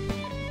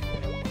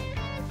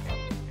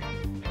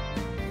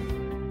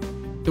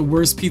 The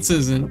worst pizza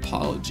is an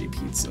apology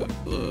pizza.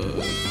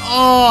 Ugh.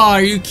 Oh,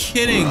 are you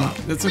kidding?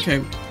 That's okay.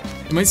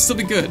 It might still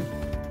be good.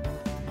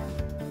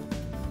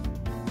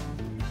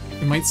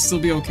 It might still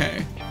be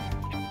okay.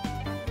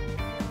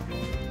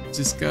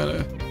 Just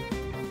gotta...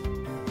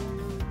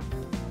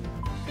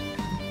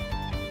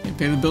 Can't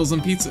pay the bills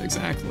on pizza,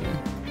 exactly.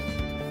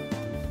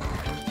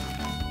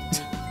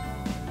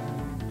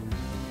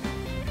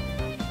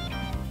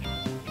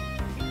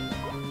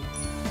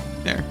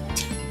 There.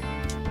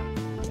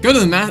 Go to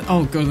the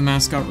go to the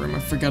mascot room. I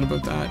forgot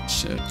about that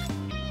shit.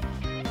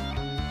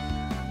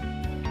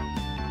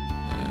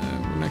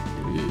 We're not.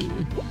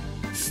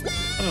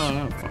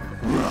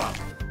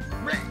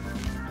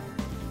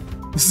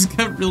 This has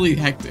got really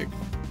hectic.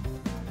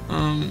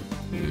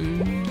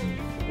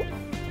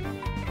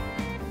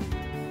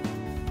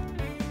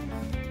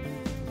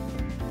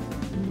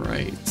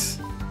 Right.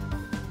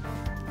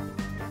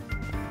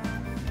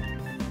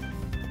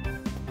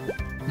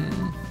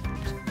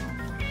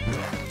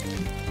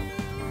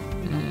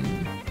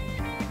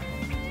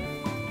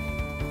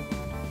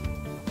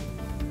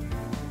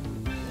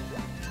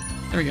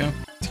 There we go.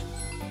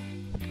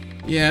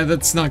 Yeah,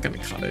 that's not gonna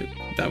cut it.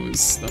 That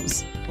was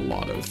a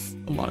lot of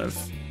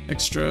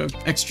extra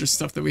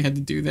stuff that we had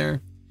to do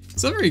there.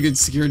 It's not a very good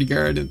security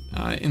guard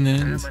in the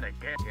end.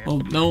 Well,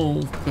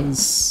 no,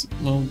 because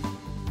well.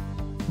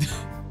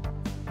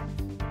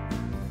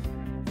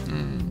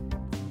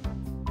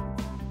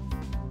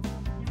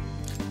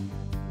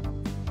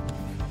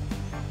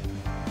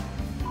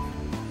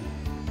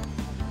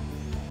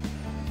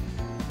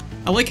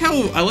 I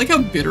like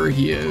how bitter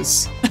he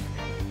is.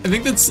 I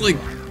think that's like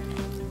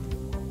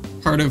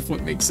part of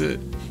what makes it.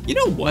 You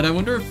know what? I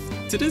wonder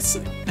if I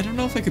don't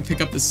know if I could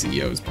pick up the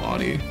CEO's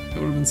body. That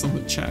would have been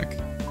something to check.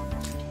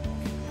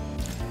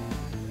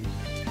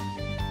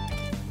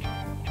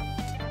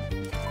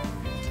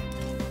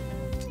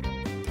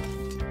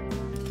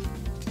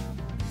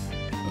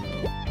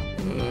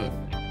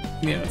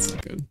 Yeah, that's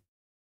not good.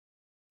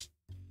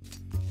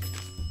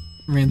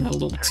 Ran that a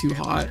little too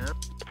hot.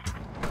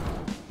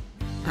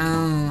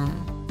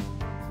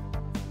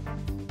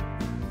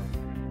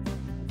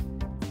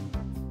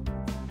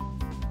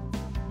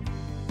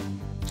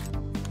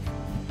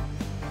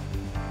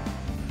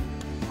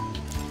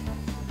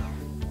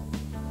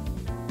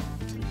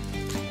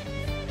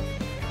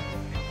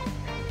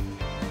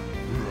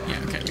 Yeah,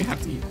 okay, we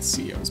have to eat the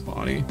CEO's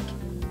body.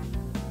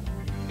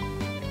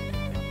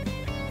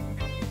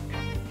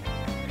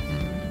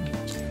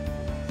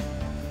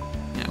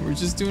 Yeah, we're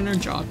just doing our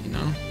job, you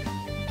know?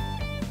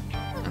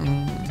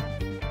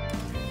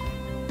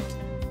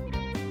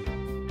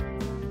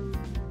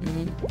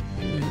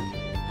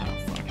 Oh,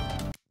 fuck.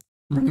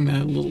 Running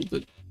that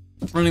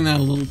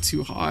a little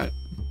too hot.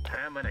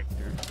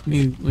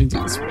 Here, let me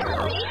do this real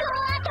quick.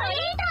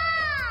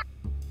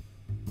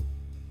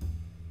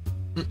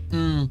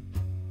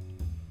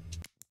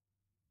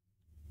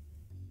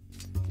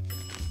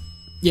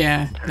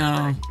 Yeah,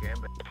 no.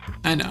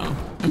 I know.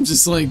 I'm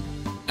just like,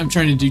 I'm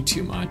trying to do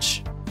too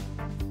much.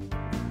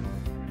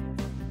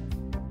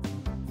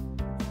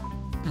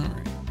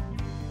 Alright.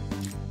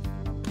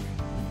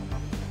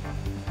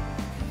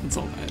 That's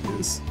all that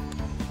is.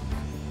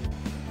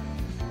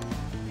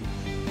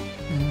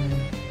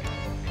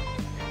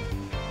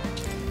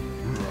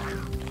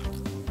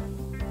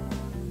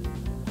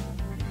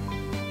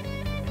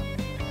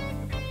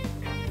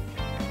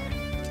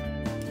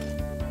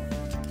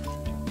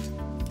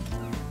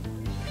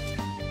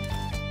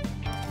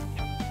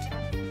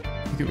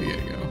 Okay, we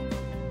gotta go.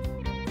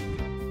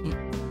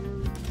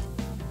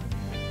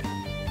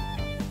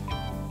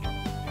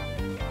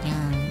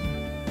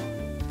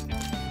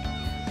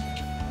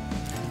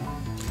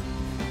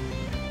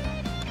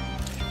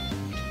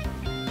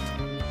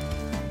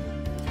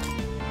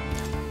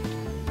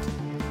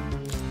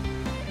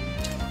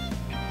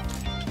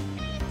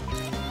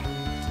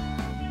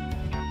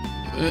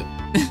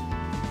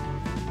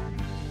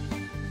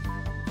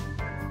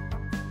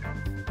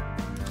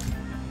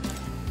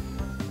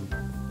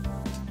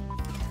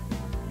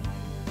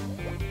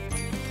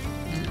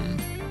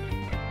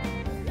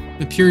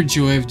 The pure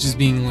joy of just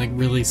being like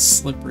really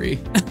slippery.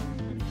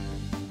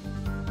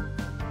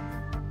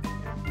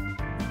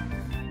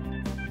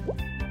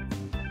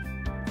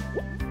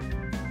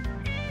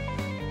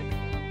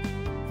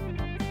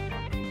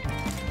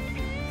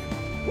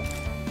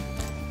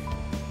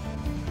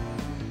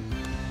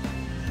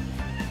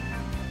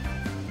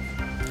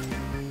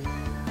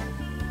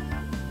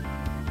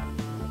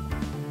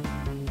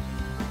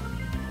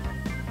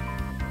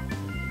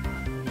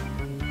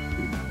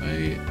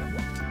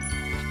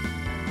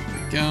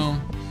 Go.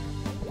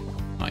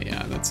 Oh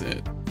yeah, that's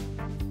it.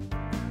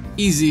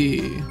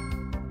 Easy.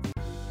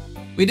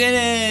 We did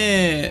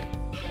it!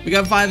 We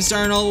got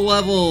 5-star in all the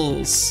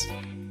levels.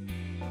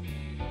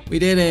 We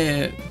did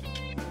it.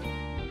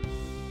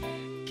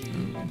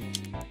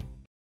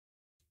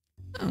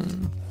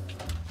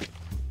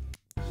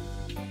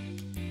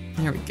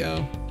 There we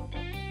go.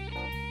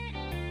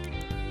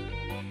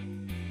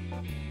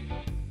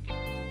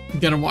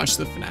 Gotta watch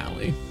the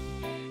finale.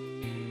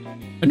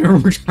 I never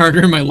worked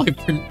harder in my life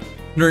for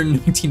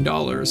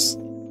 $119.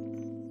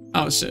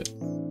 Oh shit.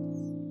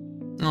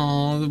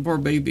 Oh, the poor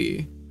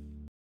baby.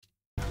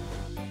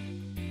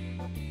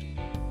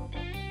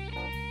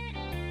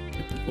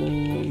 Get the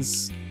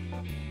balls.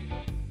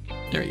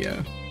 There we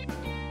go.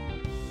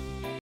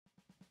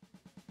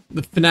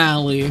 The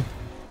finale.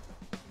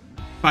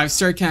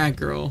 5-star cat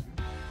girl.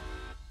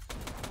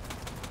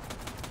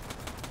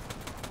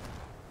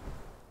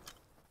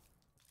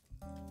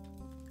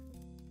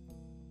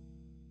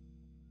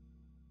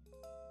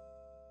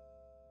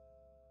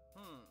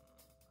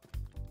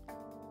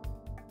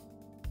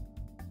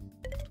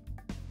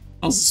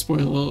 Also,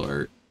 spoiler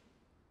alert.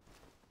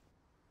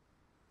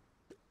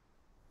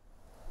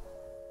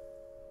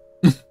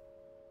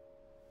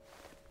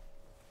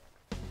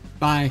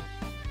 Bye.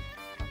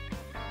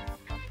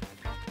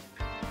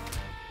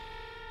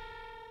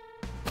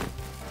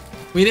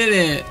 We did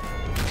it!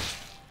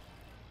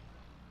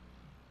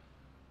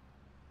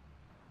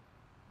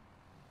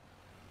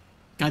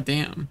 God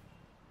damn.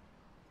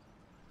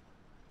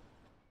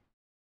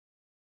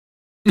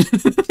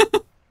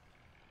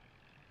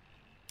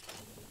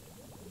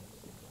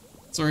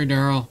 Sorry,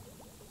 Daryl.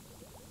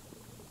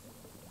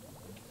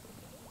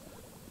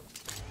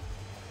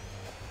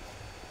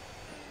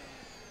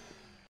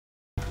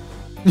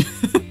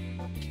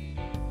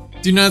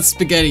 Do not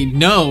spaghetti.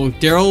 No,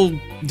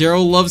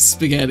 Daryl loves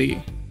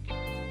spaghetti.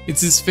 It's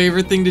his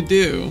favorite thing to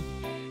do.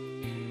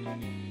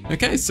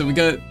 Okay, so we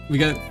got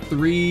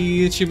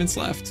 3 achievements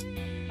left.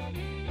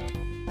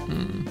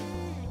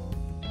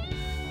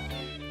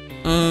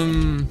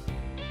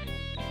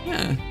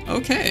 Yeah,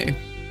 okay.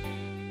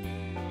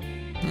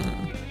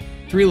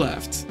 3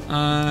 left.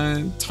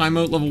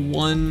 Timeout level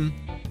 1.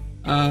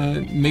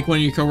 Make one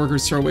of your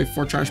coworkers throw away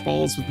 4 trash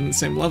balls within the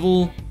same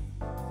level.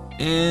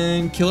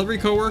 And kill every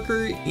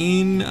coworker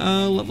in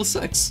level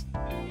 6.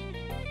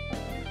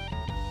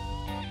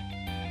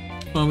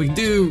 Well, we can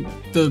do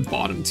the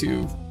bottom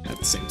 2 at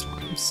the same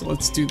time, so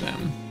let's do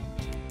them.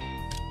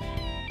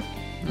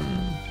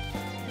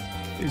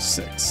 There's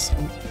 6.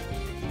 Oh,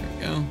 there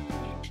we go.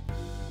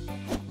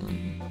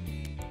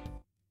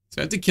 So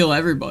I have to kill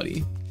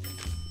everybody.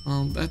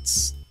 That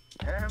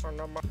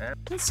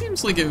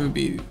seems like it would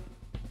be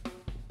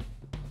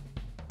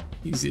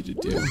easy to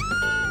do.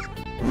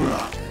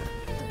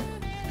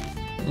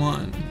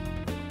 1,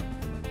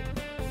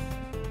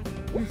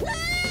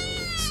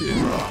 2.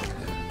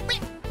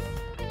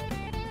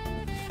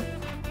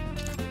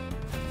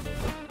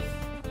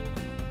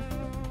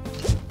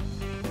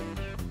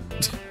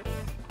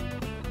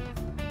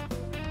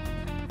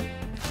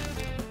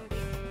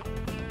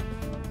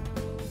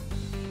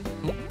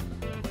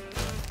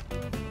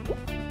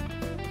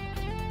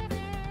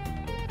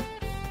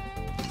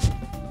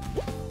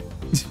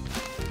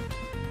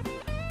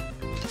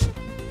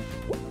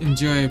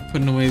 Enjoy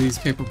putting away these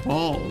paper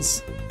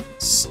balls.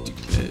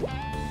 Stupid.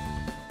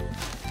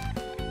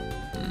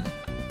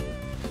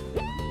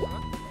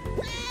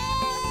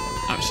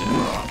 Oh shit.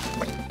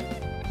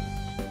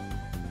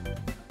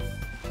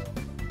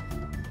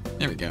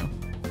 There we go.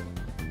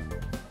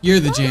 You're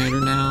the janitor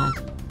now.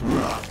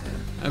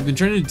 I've been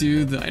trying to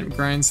do the item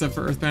grind stuff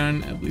for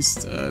Earthbound at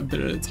least a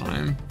bit at a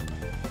time.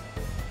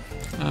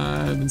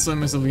 I've been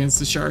slamming myself against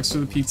the sharks for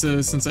the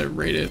pizza since I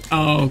rated.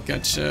 Oh,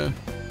 gotcha.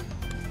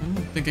 I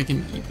don't think I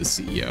can eat the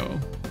CEO.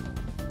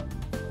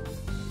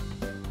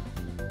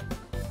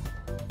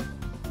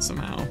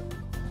 Somehow.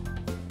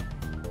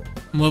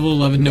 I'm level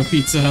 11, no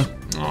pizza.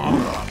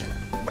 Aww.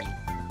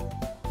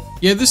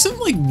 Yeah, there's some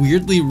like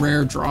weirdly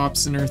rare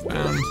drops in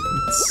Earthbound.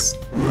 It's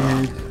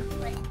weird.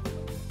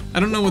 I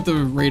don't know what the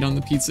rate on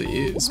the pizza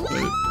is,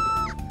 but...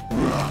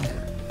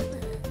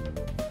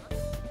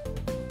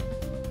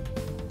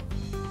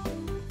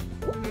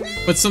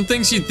 But some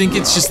things you'd think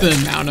it's just the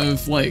amount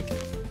of like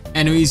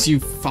enemies you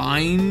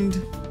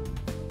find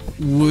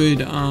would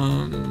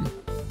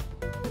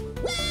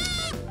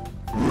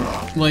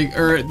like,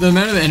 or the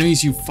amount of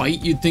enemies you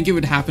fight, you'd think it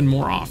would happen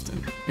more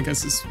often, I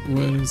guess is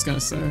what I was gonna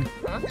say.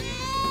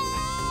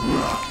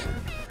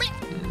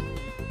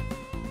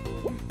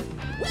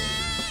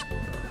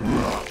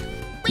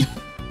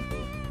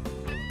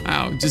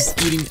 Wow,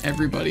 just eating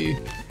everybody.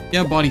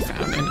 Yeah, body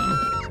found, I know.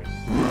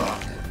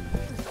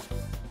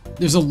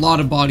 There's a lot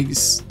of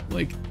bodies,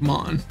 like, come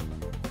on.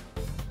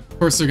 Of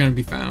course they're gonna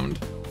be found.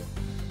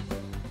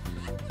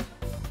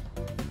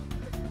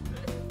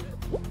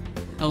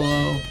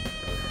 Hello.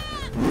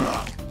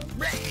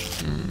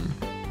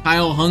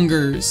 Kyle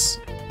hungers.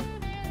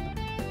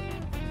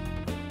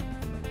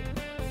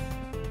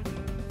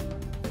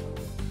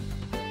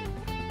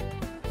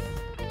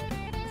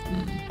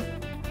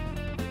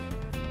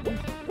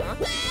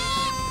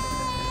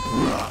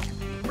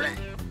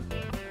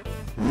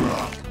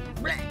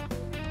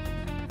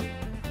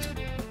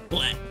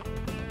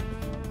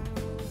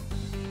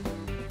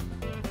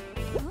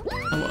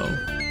 Hello.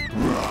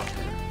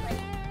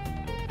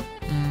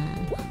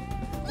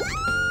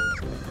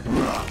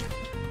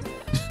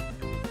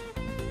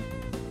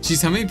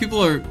 Jeez, how many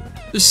people are...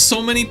 There's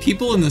so many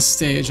people in this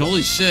stage,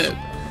 holy shit.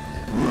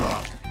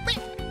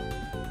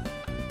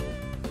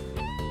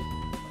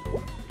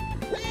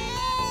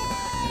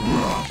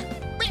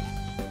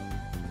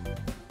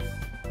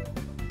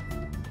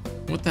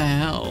 What the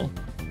hell?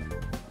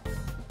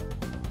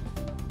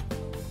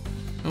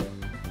 Oh.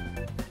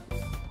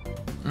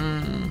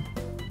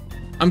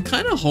 I'm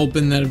kind of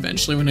hoping that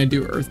eventually when I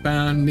do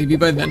Earthbound, maybe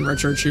by then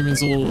retro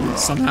achievements will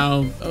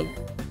somehow...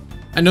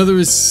 I know there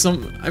was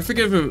some... I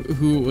forget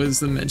who it was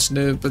that mentioned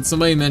it, but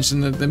somebody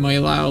mentioned that they might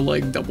allow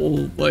like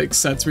double like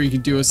sets where you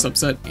could do a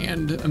subset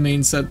and a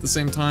main set at the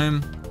same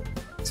time.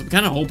 So I'm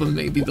kind of hoping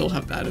maybe they'll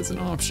have that as an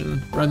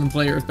option rather than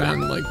play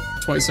Earthbound like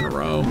twice in a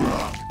row.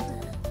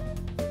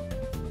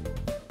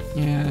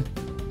 Yeah.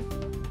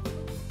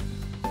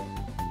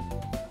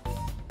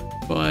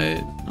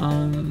 But,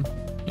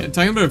 yeah,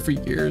 talking about it for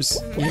years.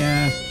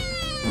 Yeah.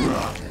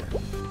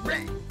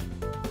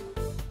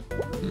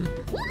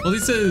 Well,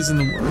 these is in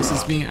the works.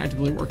 It's being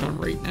actively worked on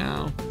right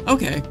now.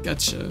 Okay,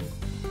 gotcha.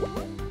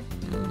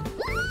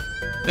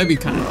 That'd be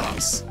kind of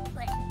nice.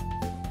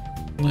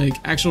 Like,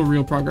 actual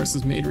real progress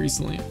was made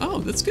recently. Oh,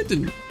 that's good to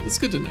know.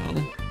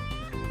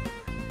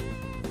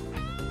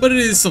 But it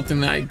is something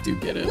that I do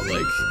get it.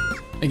 Like,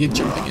 I get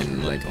jumping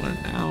in like on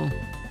it now.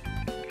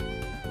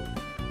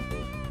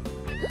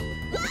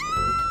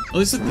 At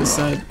least with this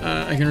set,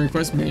 I can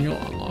request manual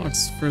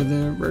unlocks for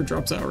the rare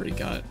drops I already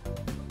got.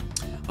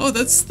 Oh,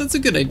 that's a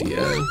good idea.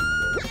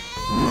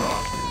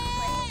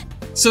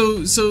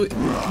 So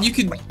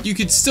you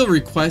could still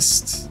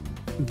request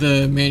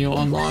the manual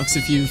unlocks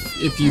if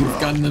you've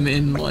gotten them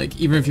in, like,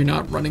 even if you're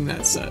not running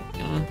that set,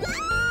 you know?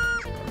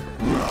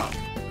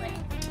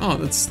 Oh,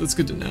 that's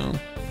good to know.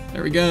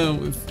 There we go.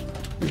 We've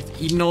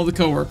eaten all the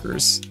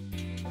coworkers.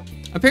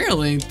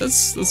 Apparently,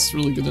 that's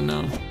really good to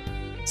know.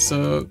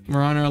 So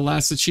we're on our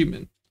last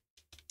achievement.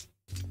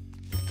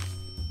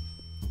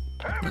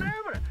 I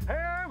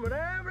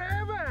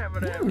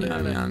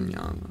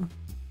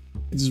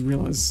just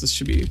realized this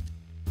should be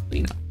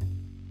CleanUp.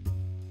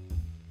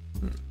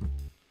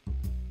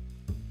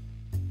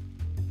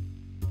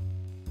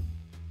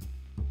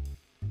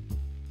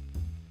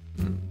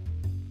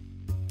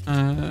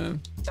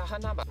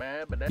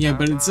 Yeah,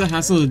 but it's a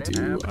hassle to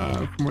do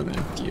for more than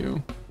a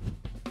few.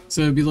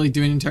 So it'd be like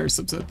doing an entire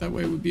subset that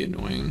way would be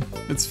annoying.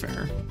 That's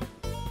fair.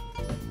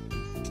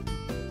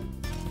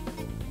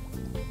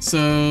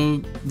 So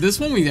this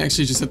one we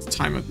actually just have to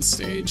time out the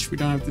stage. We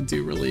don't have to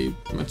do really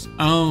much.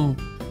 Oh,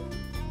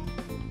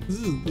 this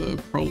is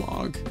the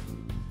prologue.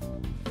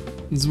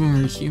 This is when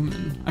we're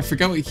human. I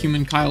forgot what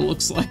human Kyle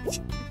looks like.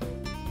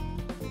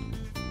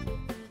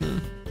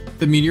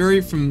 The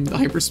meteorite from the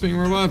hyperspin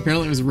robot,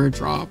 apparently it was a rare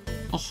drop.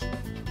 Oh.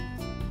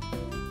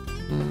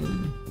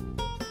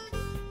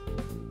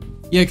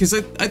 Yeah, because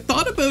I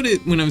thought about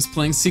it when I was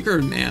playing Secret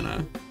of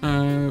Mana,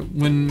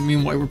 when me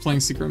and White were playing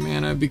Secret of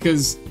Mana,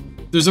 because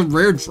there's a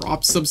rare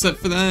drop subset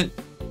for that,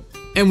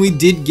 and we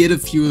did get a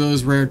few of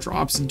those rare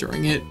drops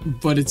during it,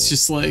 but it's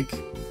just like,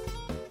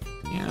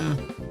 yeah,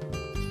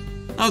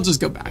 I'll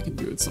just go back and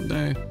do it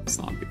someday. It's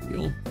not a big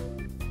deal.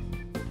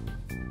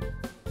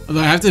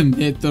 Although I have to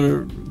admit,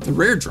 the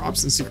rare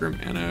drops in Secret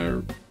of Mana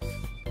are,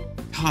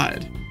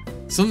 God,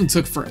 some of them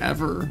took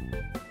forever.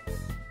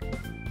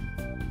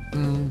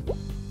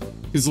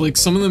 Because, like,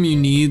 some of them you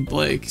need,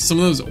 like, some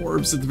of those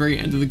orbs at the very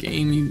end of the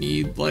game, you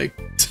need, like,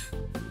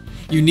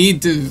 you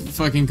need to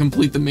fucking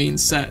complete the main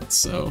set,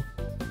 so.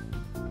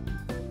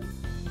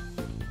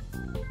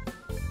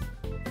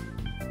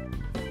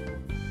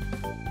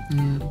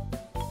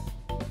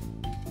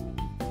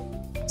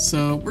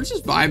 So, we're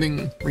just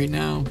vibing right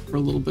now for a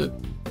little bit.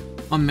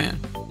 Oh man,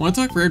 want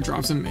to talk rare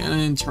drops in Mana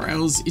and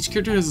Trials? Each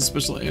character has a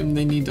special item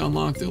they need to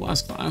unlock their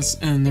last class,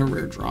 and their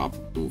rare drop.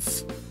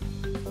 Oof.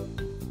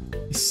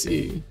 I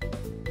see.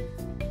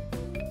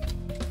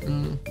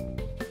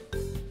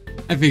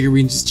 I figure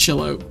we can just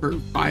chill out for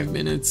 5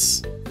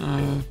 minutes.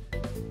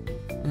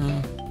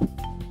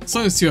 It's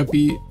not too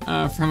upbeat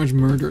for how much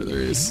murder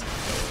there is.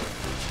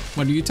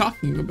 What are you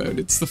talking about?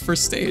 It's the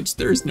first stage.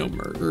 There is no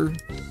murder.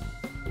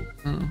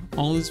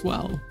 All is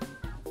well.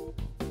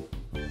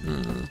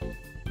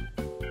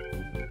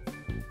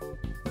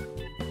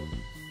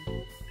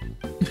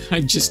 I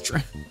just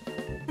drowned.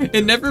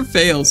 It never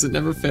fails. It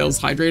never fails.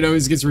 Hydrate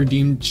always gets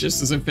redeemed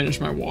just as I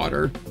finish my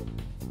water.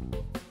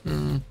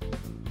 I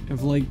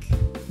have like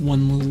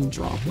one little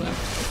drop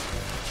left.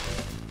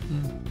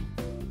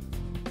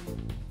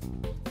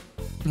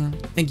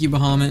 Thank you,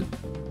 Bahamut.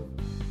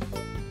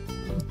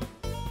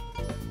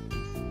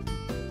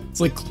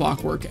 It's like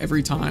clockwork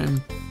every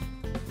time.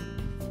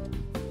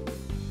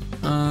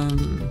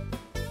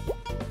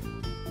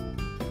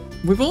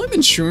 We've only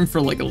been streaming for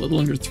like a little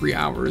under 3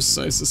 hours,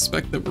 so I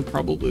suspect that we're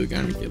probably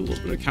going to get a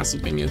little bit of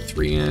Castlevania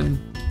 3 in.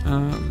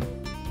 A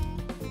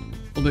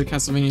little bit of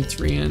Castlevania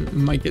 3 in. We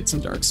might get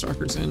some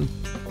Darkstalkers in.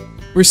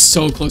 We're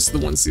so close to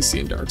the 1cc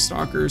in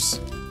Darkstalkers.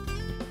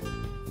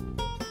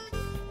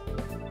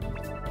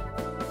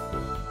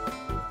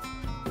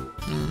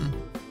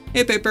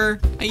 Hey Paper,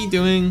 how you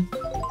doing?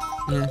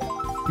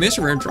 Missed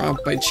a rare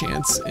drop by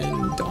chance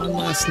in Dawn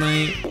last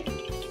night.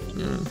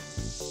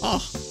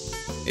 Oh,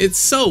 it's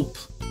soap.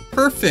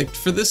 Perfect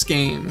for this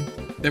game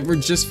that we're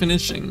just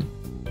finishing.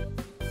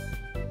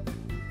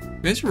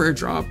 Missed a rare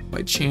drop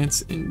by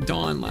chance in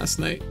Dawn last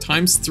night.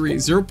 Times 3,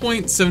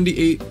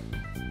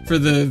 0.78 for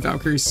the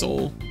Valkyrie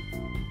Soul.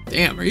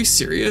 Damn, are you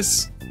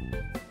serious?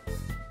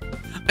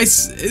 I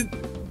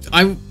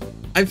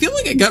feel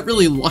like I got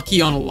really lucky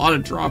on a lot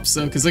of drops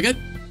though, because I got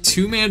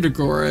 2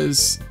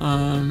 Mandragoras,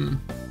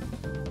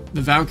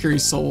 the Valkyrie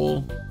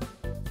Soul.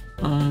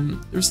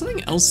 There's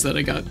something else that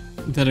I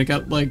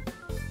got like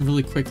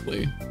really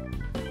quickly.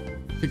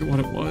 I forget what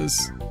it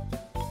was.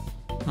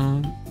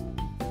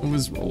 It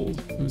was rolled.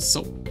 It was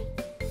soap.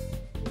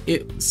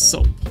 It was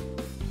soap.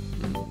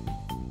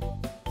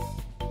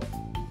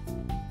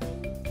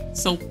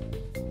 Soap.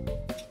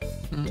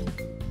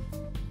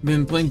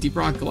 been playing Deep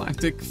Rock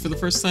Galactic for the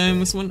first time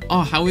this one.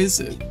 Oh, how is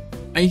it?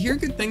 I hear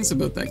good things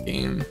about that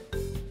game.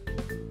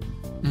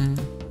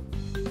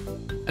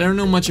 I don't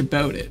know much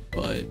about it,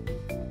 but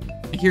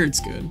I hear it's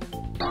good.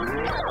 Oh,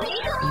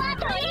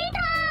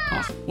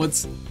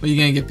 what are you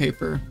gonna get,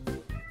 paper?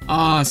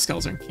 Ah,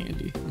 skulls aren't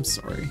candy. I'm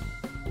sorry.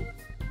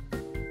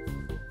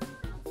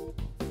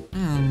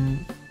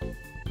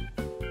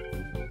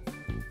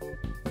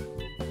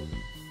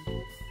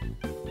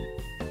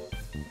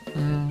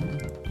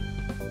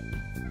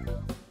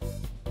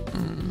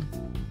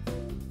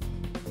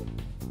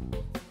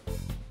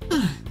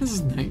 This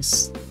is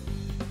nice.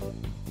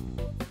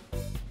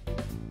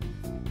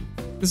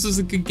 This was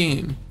a good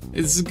game.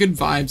 It's a good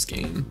vibes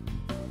game.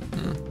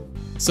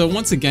 So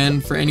once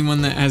again, for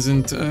anyone that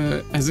hasn't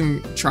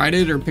tried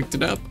it or picked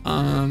it up,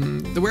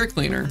 the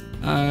WereCleaner.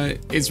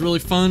 It's really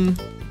fun.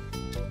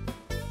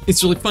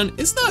 It's really fun.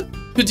 It's not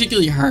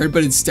particularly hard,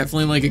 but it's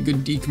definitely like a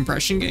good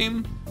decompression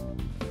game.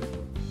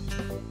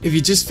 If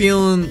you're just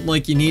feeling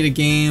like you need a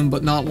game,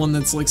 but not one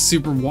that's like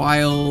super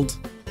wild,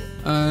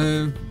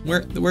 the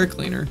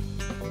WereCleaner.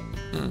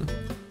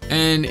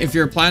 And if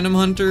you're a platinum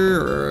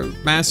hunter or a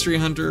mastery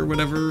hunter or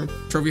whatever,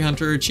 trophy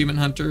hunter, achievement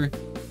hunter,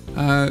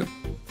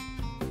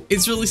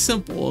 it's really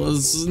simple.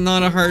 It's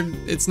not a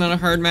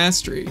hard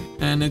mastery,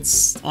 and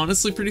it's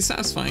honestly pretty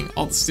satisfying.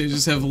 All the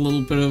stages have a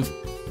little bit of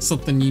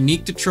something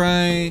unique to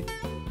try.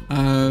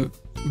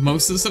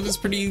 Most of the stuff is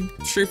pretty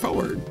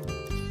straightforward.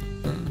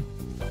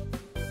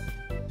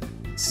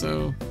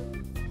 So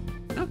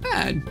not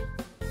bad.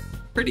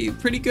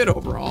 Pretty good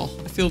overall.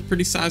 I feel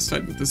pretty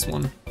satisfied with this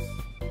one.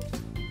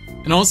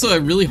 And also, I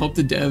really hope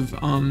the dev,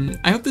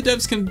 I hope the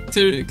devs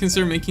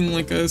consider making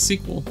like a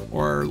sequel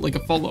or like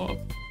a follow-up.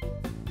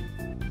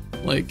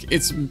 Like,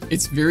 it's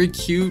very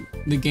cute,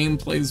 the game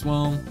plays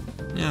well,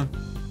 yeah.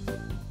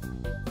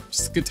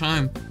 Just a good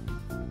time.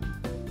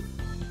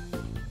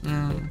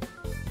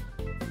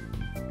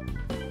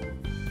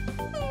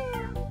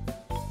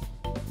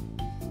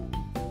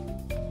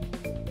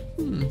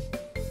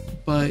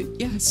 But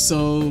yeah,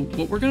 so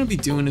what we're gonna be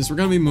doing is we're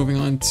gonna be moving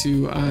on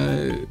to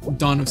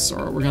Dawn of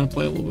Sorrow. We're gonna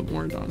play a little bit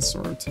more Dawn of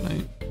Sorrow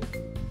tonight.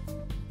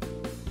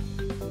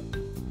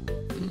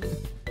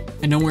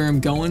 I know where I'm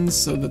going,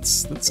 so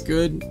that's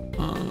good.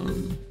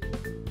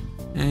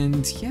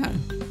 And yeah,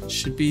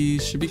 should be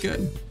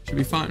good. Should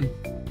be fun.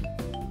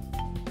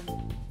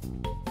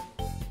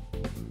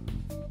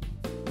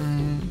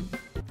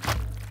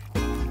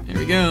 There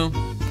we go.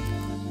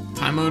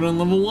 Time mode on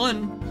level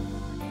 1.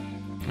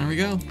 There we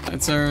go.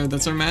 That's our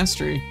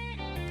mastery.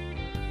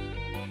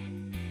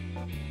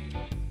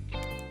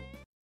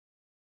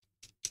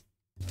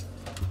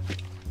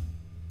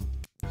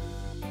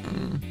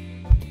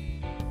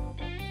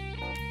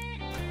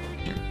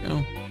 There we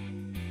go.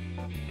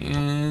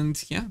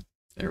 And yeah,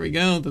 there we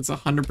go. That's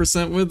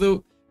 100% with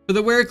the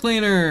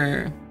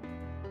WereCleaner.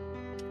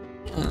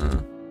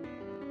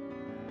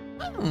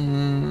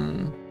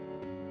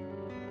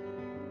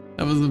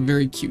 That was a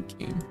very cute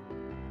game.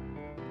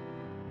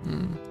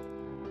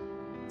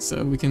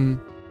 So we can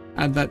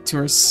add that to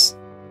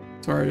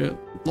our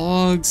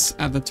logs,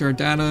 add that to our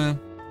data.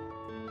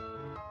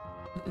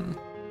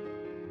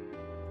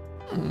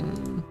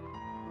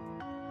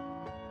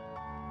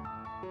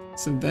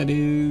 So that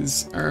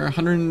is our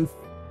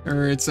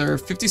it's our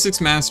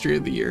 56th mastery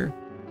of the year.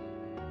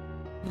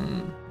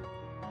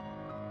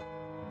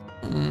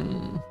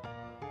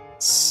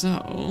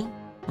 So,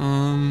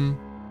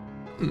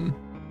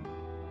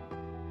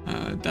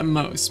 that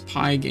Mouse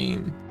Pie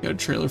game. Got a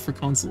trailer for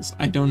consoles.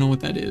 I don't know what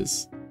that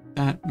is.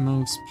 That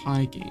Mouse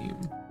Pie game.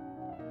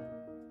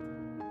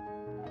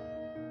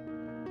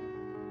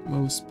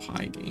 Mouse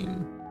Pie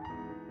game.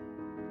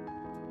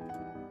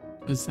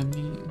 What does that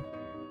mean?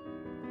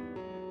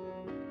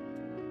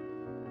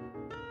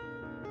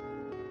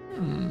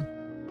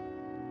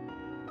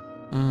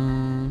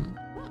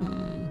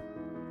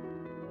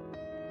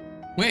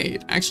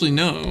 Wait, actually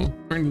no.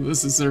 According to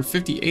this, is there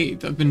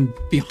 58? I've been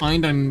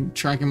behind on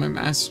tracking my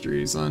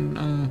masteries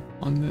on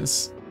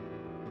this.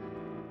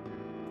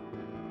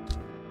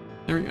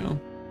 There we go.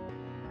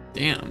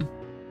 Damn.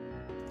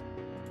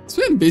 It's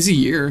been a busy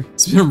year.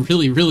 It's been a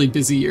really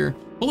busy year.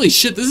 Holy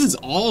shit, this is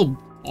all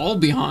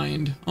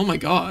behind. Oh my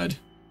god.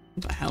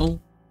 What the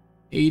hell?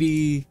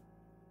 80,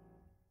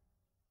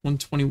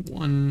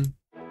 121,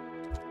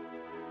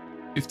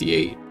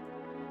 58.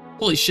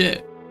 Holy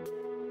shit.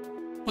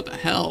 What the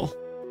hell?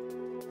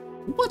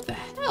 What the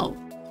hell?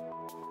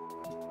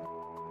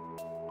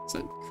 Is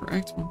that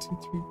correct? 1, 2, 3,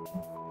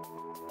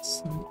 4,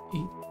 7,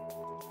 8.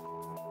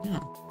 Yeah.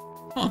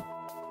 Huh.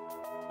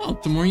 Well,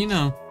 the more you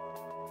know.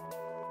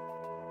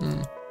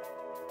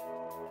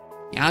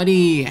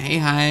 Howdy. Hey,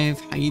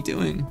 Hive. How you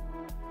doing?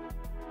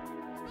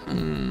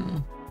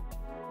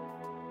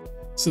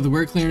 So the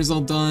WereCleaner is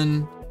all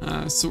done.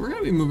 So we're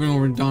gonna be moving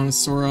over to Dawn of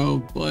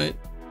Sorrow, but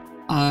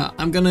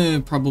I'm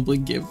gonna probably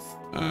take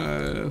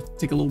a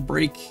little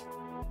break.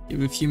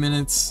 Give it a few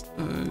minutes.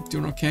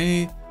 Doing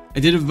okay. I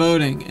did a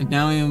voting, and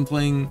now I am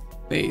playing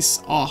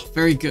bass. Oh,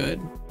 very good.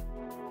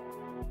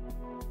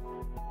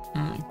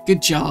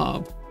 Good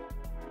job.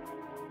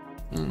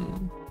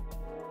 Hmm.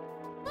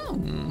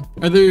 Oh.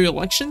 Are there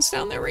elections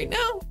down there right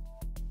now?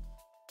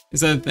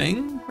 Is that a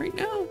thing right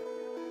now?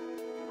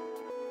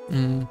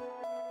 Hmm.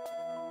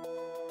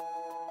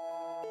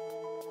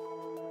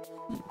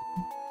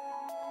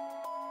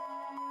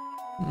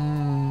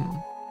 Hmm.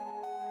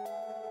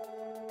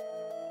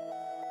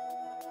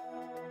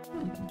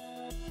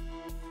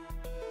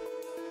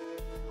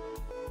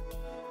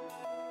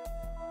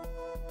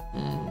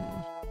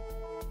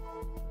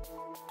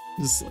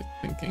 Just like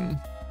thinking.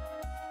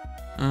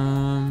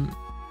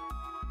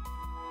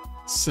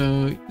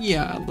 So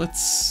yeah,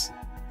 let's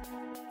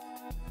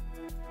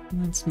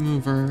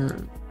move our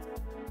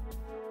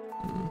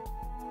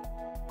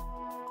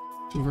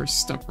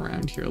stuff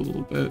around here a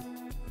little bit.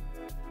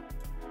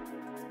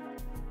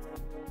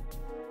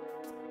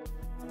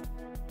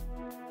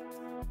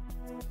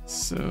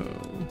 So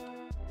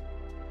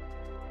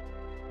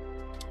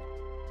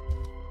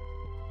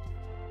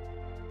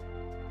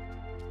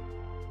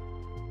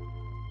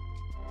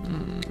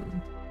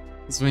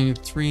Pennsylvania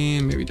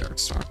 3, maybe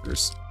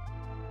Darkstalkers.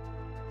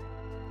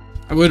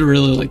 I would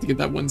really like to get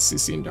that 1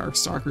 CC in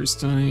Darkstalkers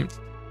tonight,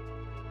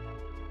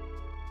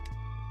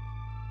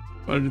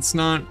 but it's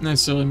not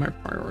necessarily my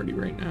priority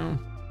right now.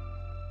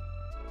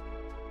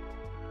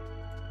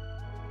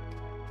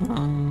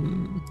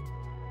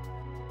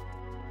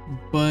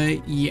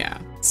 But yeah,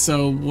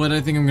 so what I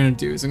think I'm gonna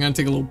do is I'm gonna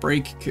take a little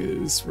break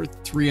because we're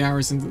 3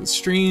 hours into the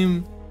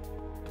stream.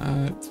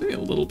 It's maybe a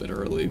little bit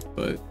early,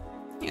 but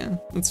yeah,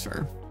 that's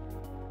fair.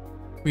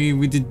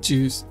 We did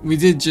just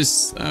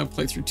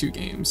play through 2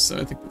 games, so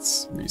I think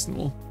that's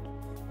reasonable.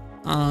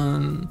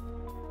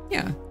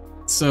 Yeah,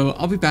 so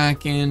I'll be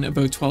back in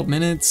about 12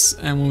 minutes,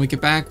 and when we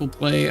get back, we'll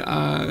play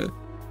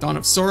Dawn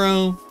of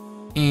Sorrow,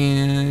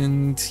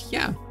 and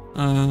yeah,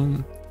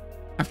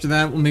 after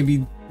that,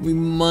 we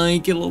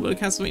might get a little bit of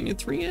Castlevania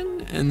 3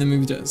 in, and then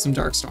maybe do some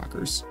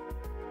Darkstalkers.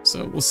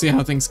 So we'll see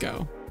how things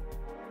go.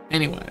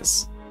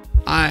 Anyways,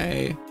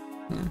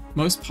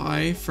 Most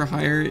Pie for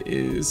Hire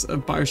is a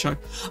Bioshock.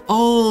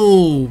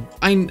 Oh,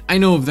 I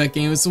know of that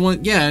game. It's the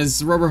one, yeah, it's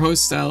the Rubber Hose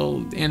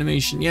style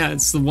animation. Yeah,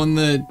 it's the one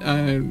that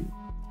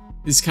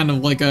is kind of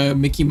like a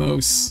Mickey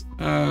Mouse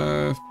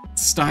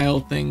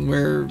style thing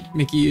where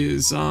Mickey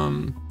is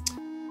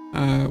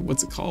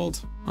what's it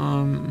called?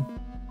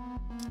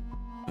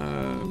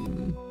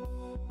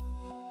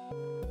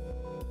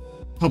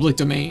 Public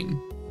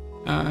domain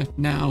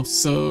now,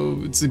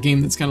 so it's a game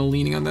that's kind of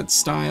leaning on that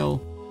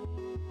style.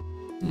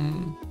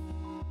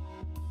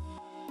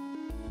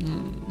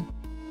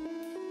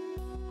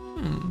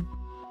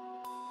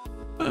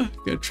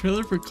 Got a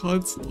trailer for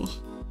console.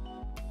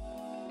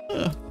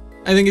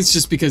 I think it's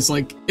just because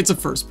like it's a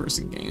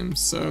first-person game,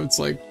 so it's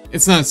like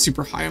it's not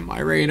super high on my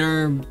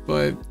radar,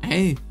 but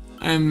hey,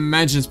 I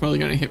imagine it's probably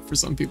gonna hit for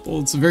some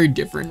people. It's a very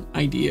different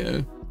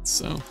idea,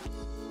 so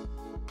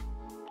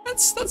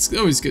that's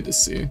always good to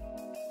see.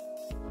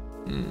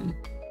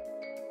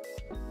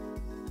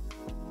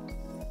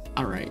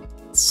 All right,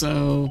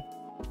 so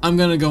I'm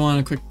gonna go on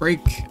a quick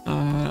break.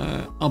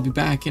 I'll be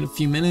back in a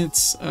few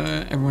minutes.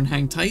 Everyone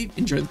hang tight,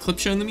 enjoy the clip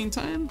show in the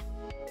meantime,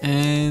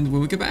 and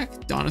when we get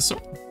back, Dawn of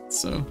Sorrow.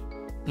 So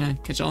yeah,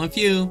 catch y'all in a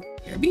few.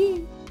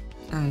 BRB.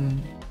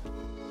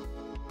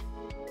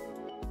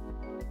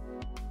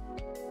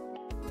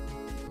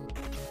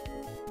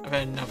 I've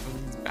had enough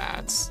of these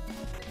bats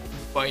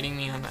biting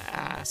me on the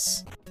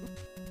ass.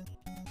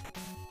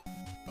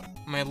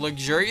 My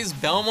luxurious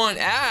Belmont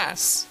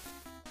ass.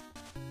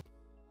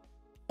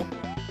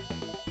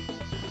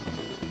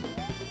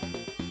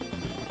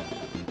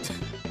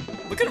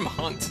 Look at him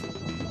hunt.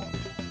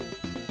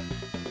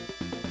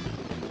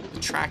 The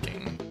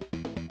tracking.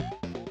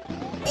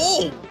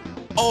 Oh!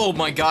 Oh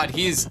my god,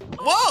 he's...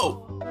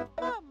 Whoa!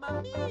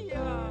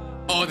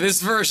 Oh,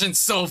 this version's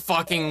so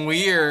fucking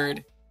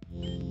weird.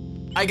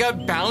 I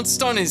got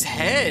bounced on his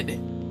head.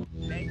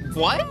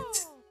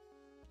 What?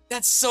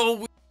 That's so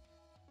weird.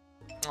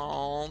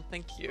 Oh,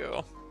 thank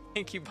you.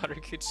 Thank you,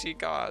 Buttercucci,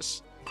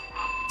 gosh.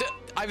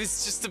 I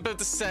was just about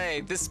to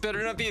say, this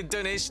better not be a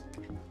donation.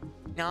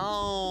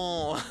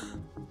 No.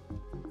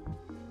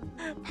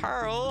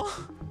 Pearl.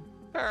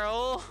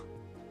 Pearl.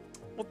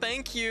 Well,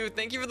 thank you.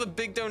 Thank you for the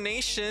big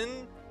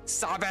donation.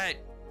 Stop it.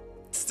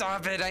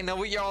 Stop it. I know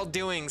what you're all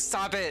doing.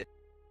 Stop it.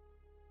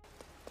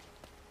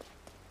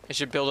 I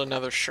should build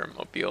another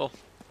Shrimpmobile.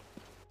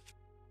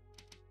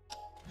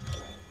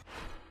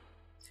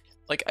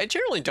 Like, I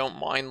generally don't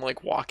mind,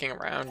 like, walking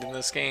around in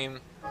this game.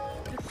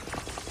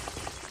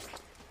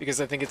 Because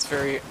I think it's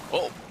very...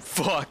 Oh,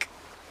 fuck.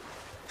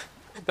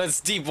 That's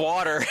deep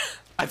water.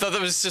 I thought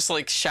that was just,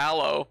 like,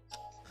 shallow.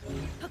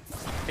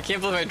 I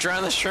can't believe I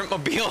drowned the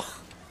Shrimpmobile.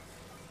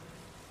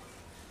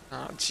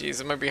 Oh,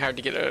 jeez. It might be hard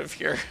to get out of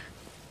here.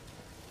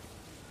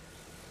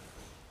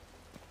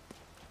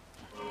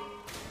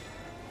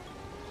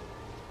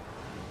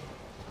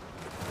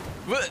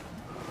 What?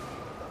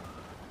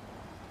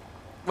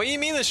 What do you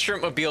mean the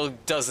Shrimpmobile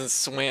doesn't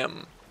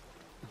swim?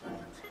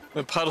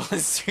 The puddle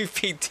is 3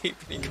 feet deep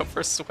and you go for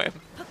a swim.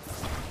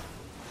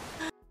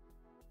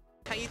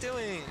 How you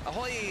doing?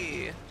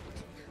 Ahoy!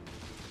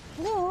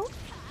 Hello.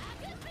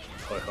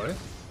 Hoi hoi.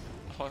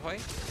 Hoi hoi.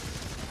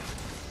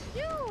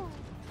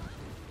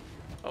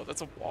 Oh,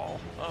 that's a wall.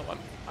 Oh,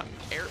 I'm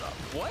aired up.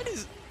 What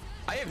is?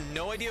 I have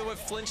no idea what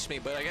flinched me,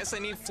 but I guess I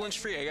need flinch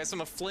free. I guess I'm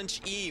a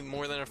flinch E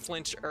more than a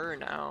flinch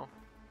now.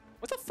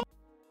 What the fuck?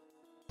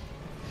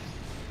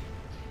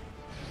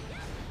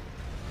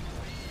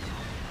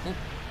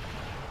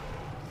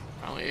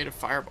 Finally ate a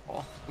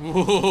fireball.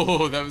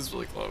 Whoa, that was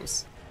really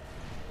close.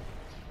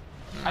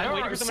 I don't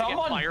know.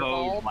 Someone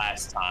Someone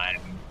last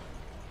time,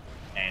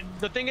 and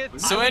The thing is,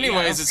 So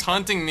anyways, it's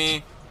hunting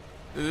me.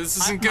 This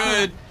isn't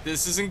good.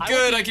 This isn't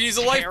good. I can use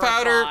a life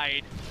powder.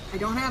 terrified. I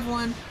don't have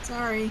one.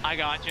 Sorry. I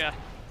gotcha.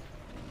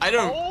 I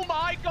don't. Oh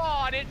my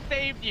god, it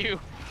saved you.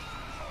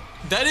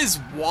 That is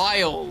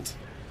wild.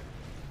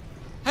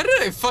 How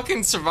did I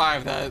fucking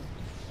survive that?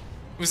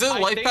 Was that a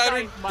life think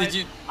powder? Did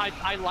you?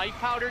 I life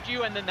powdered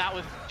you, and then that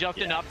was just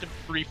enough to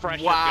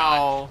refresh Wow.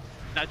 your gut.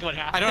 That's what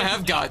happened. I don't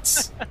have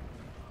guts.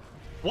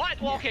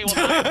 What? Well, okay, well, I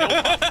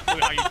have no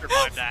clue how you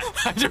survived that.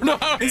 I don't know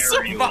how I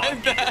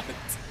survived that.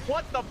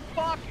 What the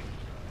fuck?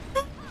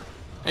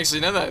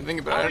 Actually, now that I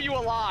think How about are it, you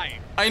alive?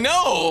 I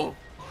know.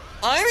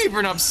 I'm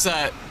even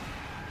upset.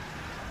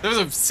 That was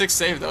a 6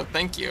 save though.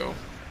 Thank you.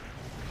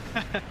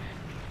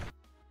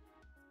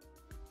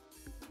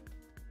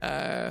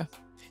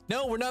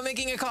 No, we're not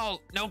making a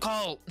cult. No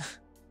cult.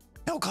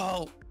 No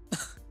cult.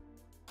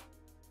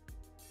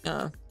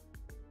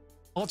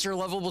 Ultra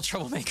lovable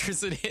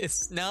troublemakers it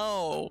is.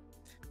 No.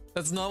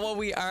 That's not what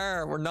we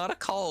are. We're not a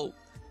cult.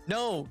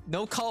 No,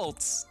 no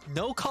cults.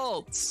 No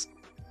cults.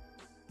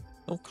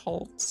 No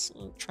cults.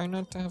 Try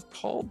not to have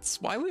cults.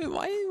 Why are we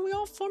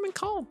all forming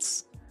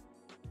cults?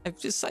 I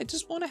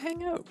just want to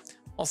hang out.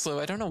 Also,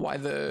 I don't know why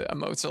the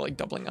emotes are like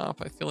doubling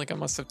up. I feel like I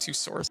must have 2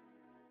 swords.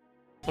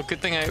 Well,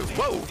 good thing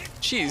whoa,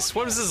 jeez,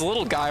 what is this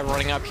little guy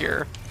running up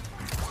here?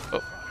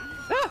 Oh.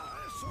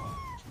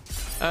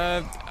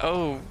 Ah!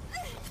 Oh.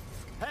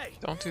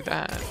 Don't do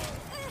that.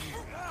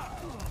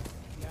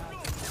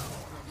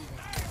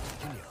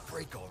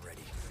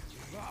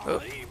 Oh.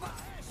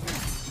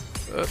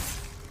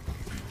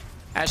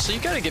 Ashley,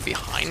 you gotta get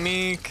behind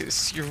me,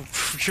 cause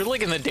you're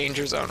like in the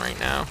danger zone right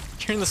now.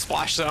 You're in the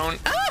splash zone.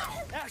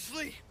 Ah!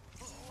 Ashley.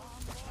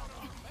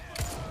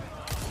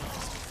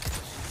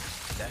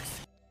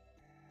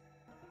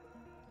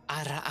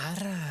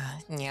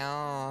 Ara,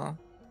 no.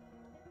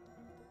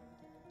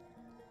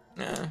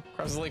 Yeah,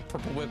 Crab's like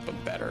purple whip,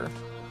 but better.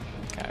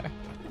 Okay.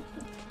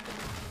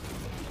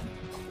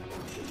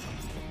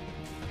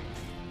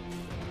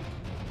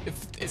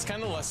 It's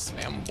kind of less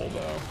spammable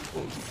though.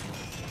 Ooh.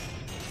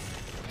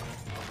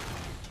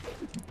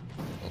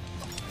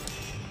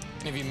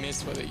 And if you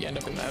miss with it, you end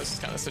up in those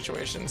kind of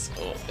situations.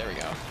 Oh, there we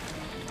go.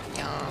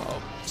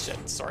 Oh,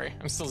 shit, sorry.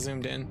 I'm still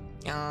zoomed in.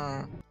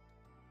 I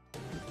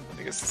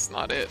guess it's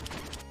not it.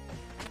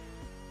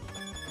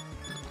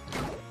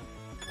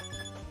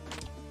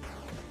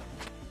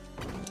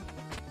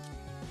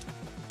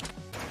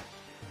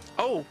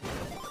 Oh!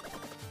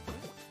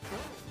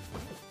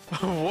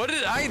 What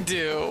did I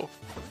do?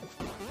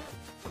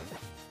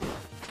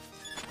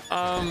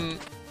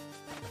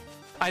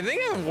 I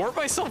think I warped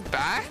myself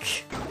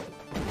back?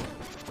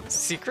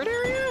 Secret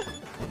area?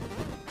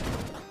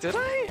 Did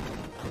I?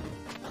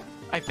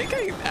 I think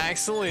I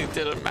accidentally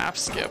did a map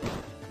skip.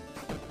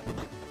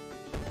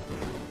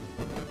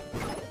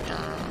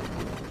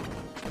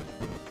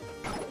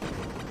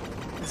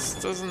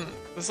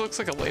 This looks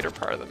like a later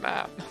part of the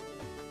map.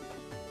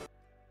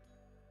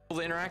 Able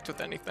to interact with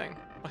anything.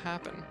 What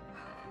happened?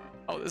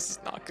 Oh, this is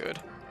not good.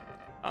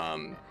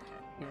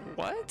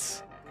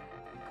 What?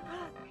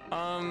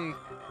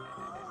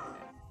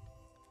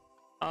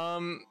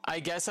 I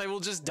guess I will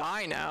just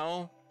die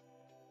now.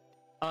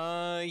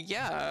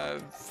 Yeah,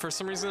 for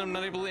some reason I'm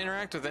not able to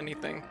interact with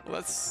anything.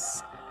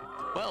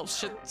 Well,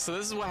 shit, so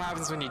this is what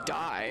happens when you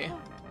die.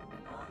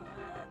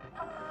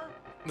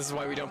 This is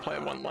why we don't play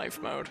a 1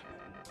 life mode.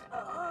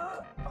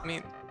 Let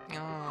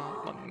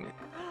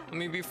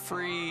me be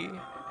free.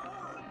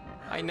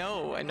 I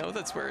know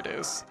that's where it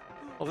is.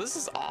 Well, this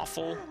is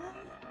awful.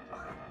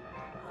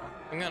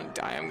 I'm gonna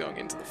die, I'm going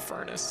into the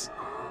furnace.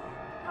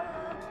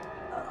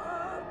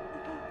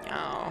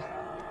 Oh.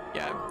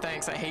 Yeah,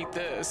 thanks, I hate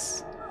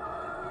this.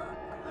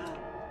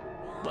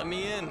 Let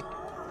me in.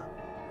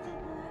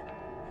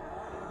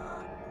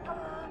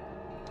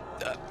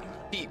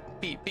 Beep,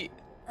 beep, beep.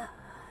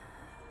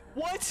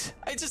 What?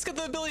 I just got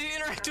the ability to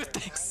interact with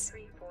things.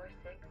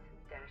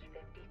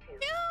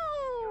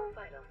 No.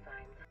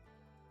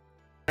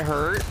 It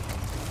hurt.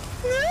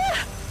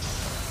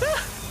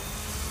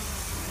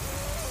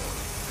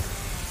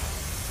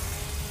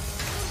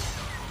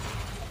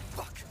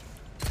 Fuck.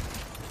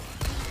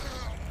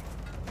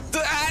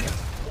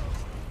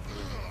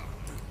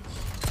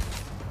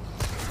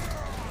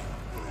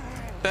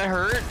 That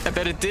hurt. I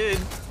bet it did.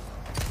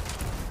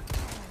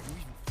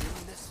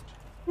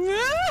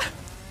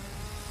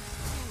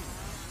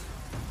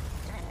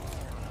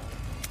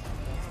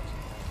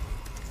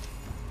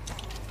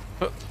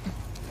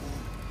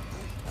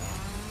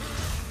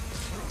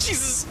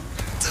 Jesus.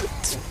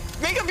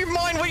 Make up your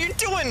mind what you're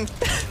doing!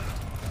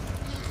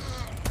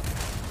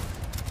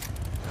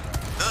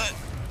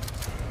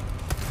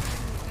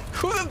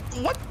 Who the...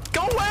 What?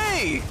 Go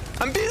away!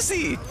 I'm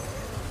busy!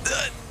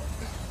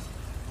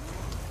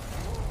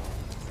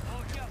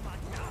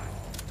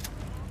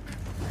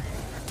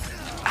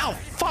 Ow,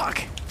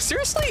 fuck!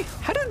 Seriously?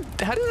 How did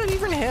that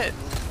even hit?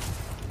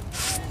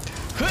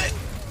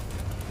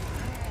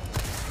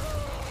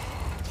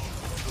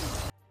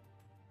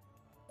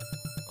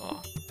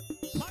 Oh.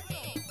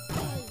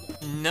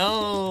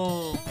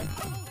 No!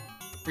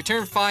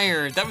 Return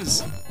fire. That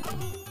was...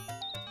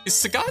 Is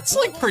Sagat's,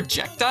 like,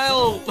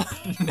 projectile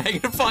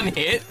negative on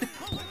hit?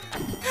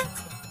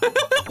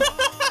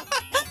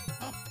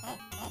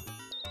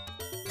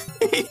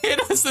 He hit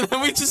us and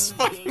then we just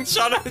fucking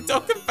shot at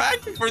Hadoken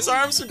back before his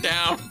arms were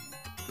down.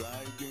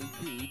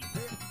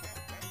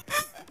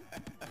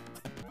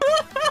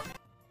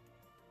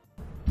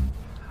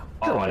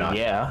 Oh,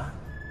 yeah.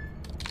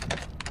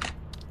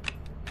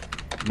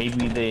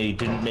 Maybe they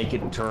didn't make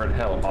it in turret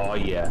hell. Oh,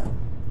 yeah.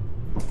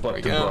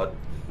 Butt to butt.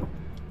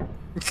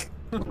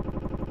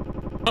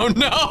 Oh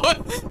no!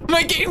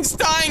 My game's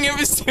dying, it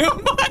was too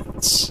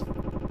much!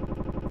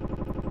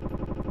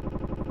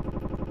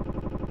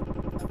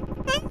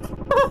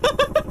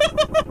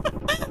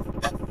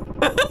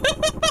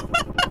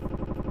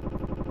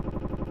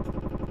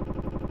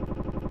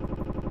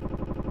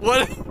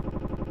 What?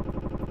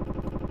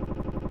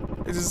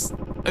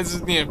 I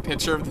just need a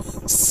picture of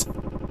this.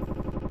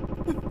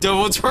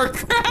 Double torque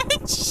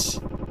crash!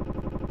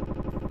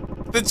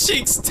 The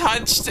cheeks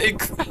touched, it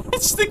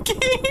crashed the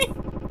game!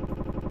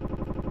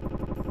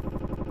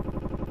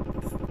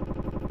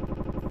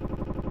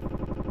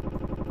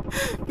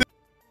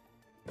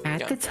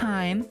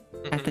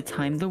 At the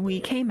time the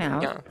Wii came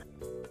out,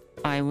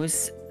 I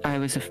was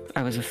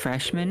a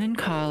freshman in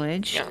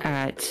college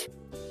at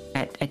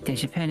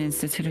DigiPen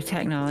Institute of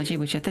Technology,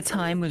 which at the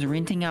time was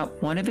renting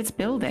out one of its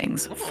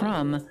buildings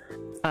from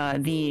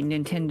the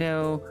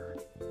Nintendo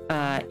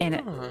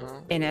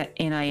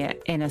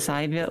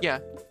NSI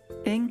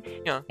thing.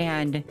 Yeah.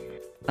 And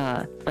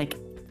like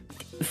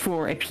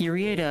for a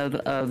period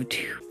of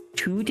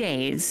two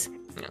days,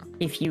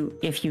 if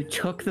you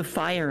took the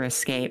fire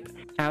escape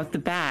out the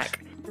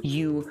back,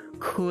 you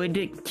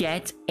could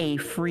get a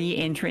free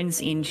entrance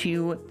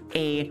into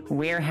a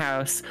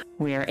warehouse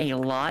where a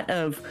lot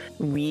of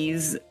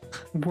Wii's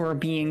were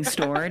being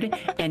stored.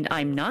 And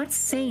I'm not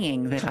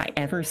saying that I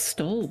ever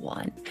stole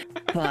one,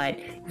 but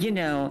you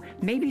know,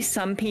 maybe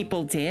some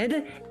people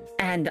did,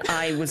 and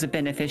I was a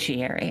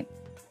beneficiary.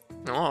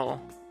 Oh.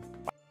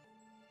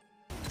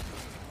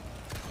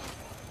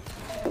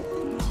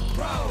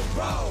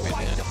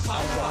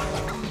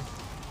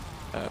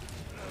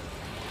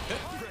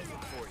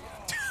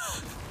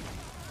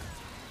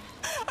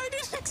 I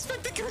didn't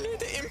expect the grenade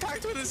to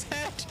impact with his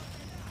head.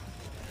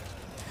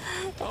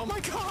 Oh my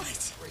god.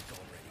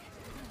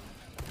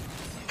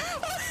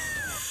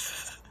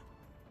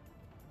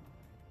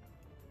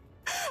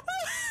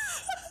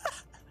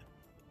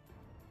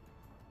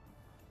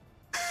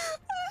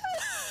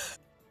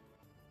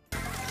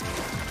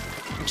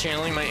 I'm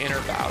channeling my inner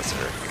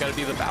Bowser. I gotta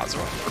be the Bowser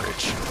on the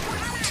bridge.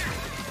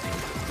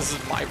 This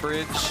is my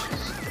bridge.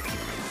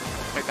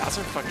 My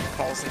Bowser fucking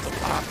falls into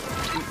lap.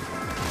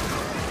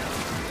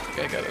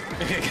 I gotta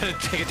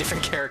pick a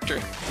different character.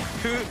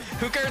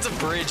 Who guards a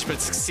bridge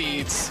but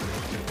succeeds?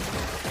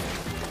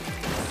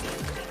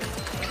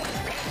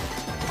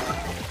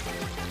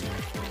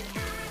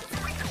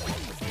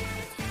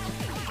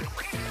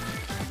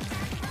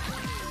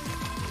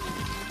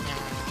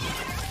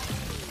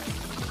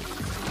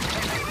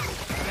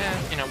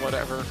 You know,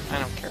 whatever. I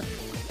don't care.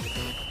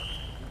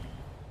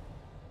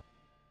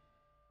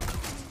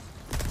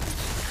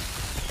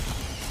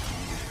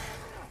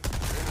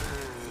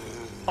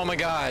 Oh my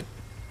god.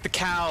 The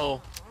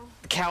cow.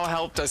 The cow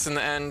helped us in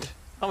the end.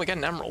 Oh, we got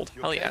an emerald.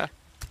 Hell yeah.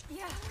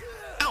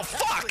 Ow,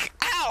 fuck!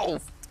 Ow!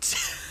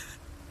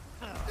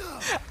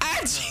 Ah,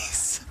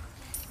 jeez!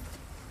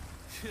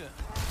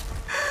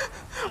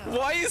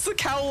 Why is the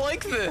cow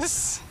like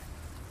this?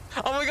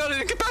 Oh my god,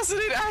 it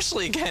incapacitated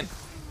Ashley again!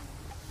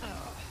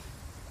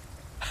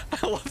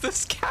 I love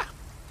this cow.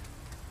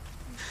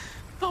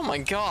 Oh my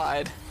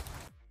god.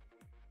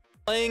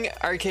 Playing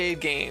arcade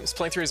games.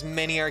 Playing through as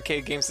many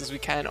arcade games as we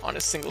can on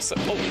a single set.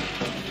 Oh.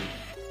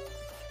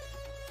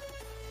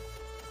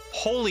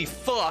 Holy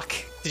fuck.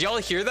 Did y'all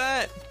hear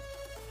that?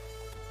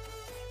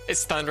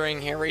 It's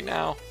thundering here right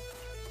now.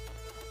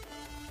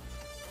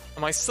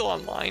 Am I still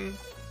online?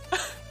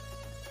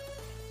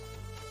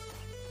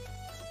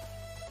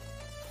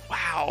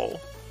 Wow.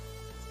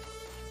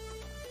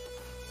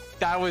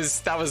 That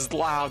was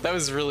loud. That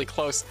was really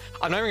close.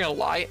 I'm not even gonna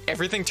lie,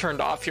 everything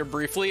turned off here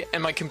briefly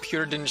and my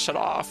computer didn't shut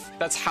off.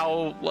 That's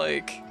how,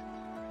 like...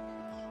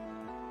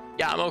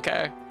 Yeah, I'm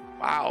okay.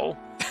 Wow.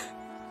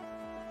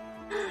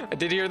 I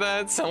did hear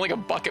that. It sounded like a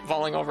bucket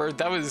falling over.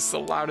 That was the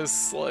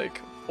loudest,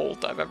 like,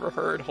 bolt I've ever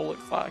heard. Holy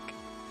fuck.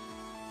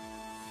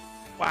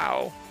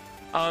 Wow.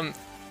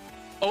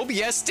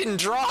 OBS didn't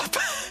drop.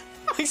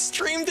 My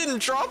stream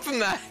didn't drop from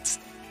that.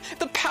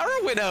 The power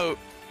went out.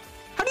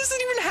 How does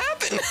it even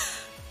happen?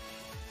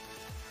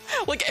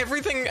 Like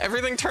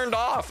everything turned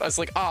off. I was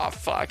like, oh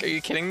fuck, are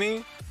you kidding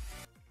me?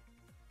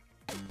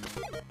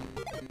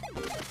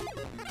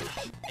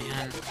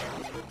 Man,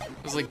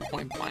 it was like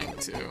point blank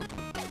too.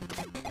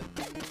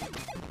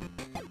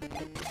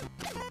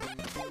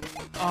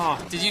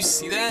 Oh, did you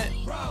see that?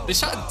 They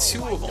shot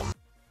 2 of them.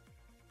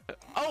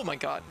 Oh my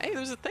god. Hey,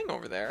 there's a thing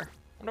over there.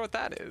 I wonder what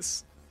that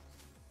is.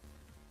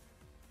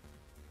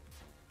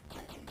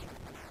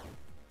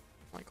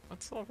 Like,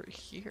 what's over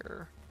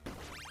here?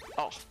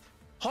 Oh.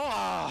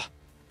 Ah!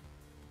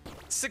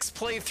 6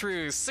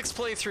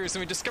 playthroughs, and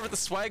we discovered the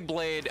swag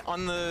blade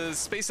on the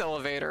space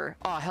elevator.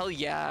 Oh, hell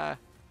yeah.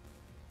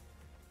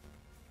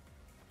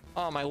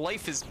 Oh, my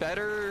life is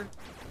better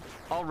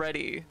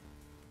already.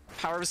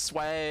 Power of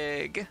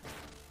swag.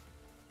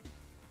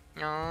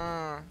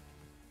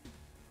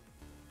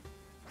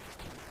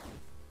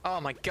 Oh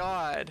my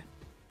god.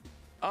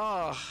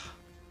 Oh,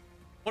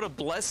 what a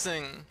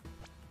blessing.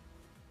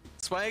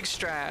 Swag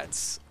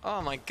strats.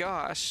 Oh my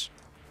gosh.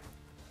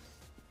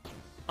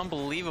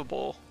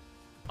 Unbelievable.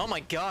 Oh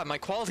my god, my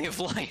quality of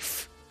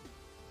life.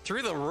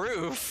 Through the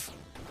roof.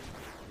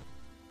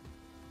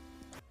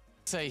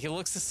 Say, he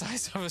looks the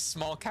size of a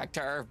small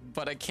cactuar,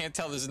 but I can't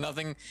tell. There's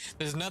nothing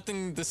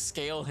to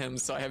scale him,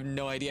 so I have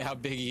no idea how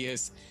big he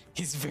is.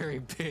 He's very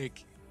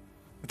big.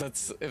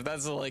 If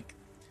that's like,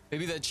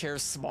 maybe that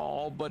chair's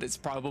small, but it's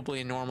probably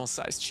a normal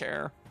sized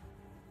chair.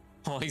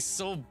 Oh, he's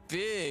so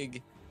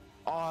big.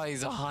 Oh,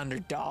 he's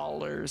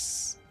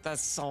 $100.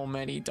 That's so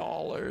many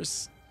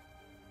dollars.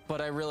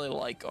 But I really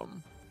like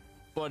him.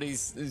 But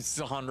he's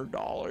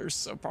 $100,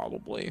 so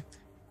probably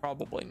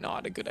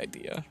not a good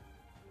idea.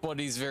 But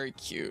he's very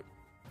cute.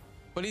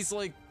 But he's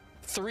like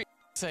 3.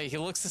 Say, he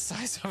looks the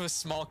size of a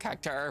small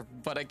cactuar,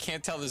 but I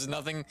can't tell. There's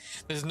nothing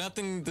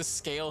to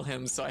scale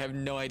him, so I have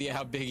no idea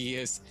how big he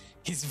is.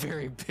 He's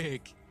very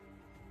big.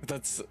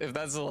 If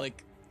that's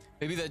like,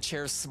 maybe that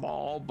chair's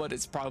small, but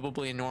it's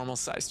probably a normal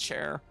sized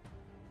chair.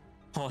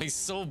 Oh, he's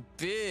so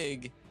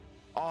big.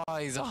 Oh,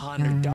 he's $100.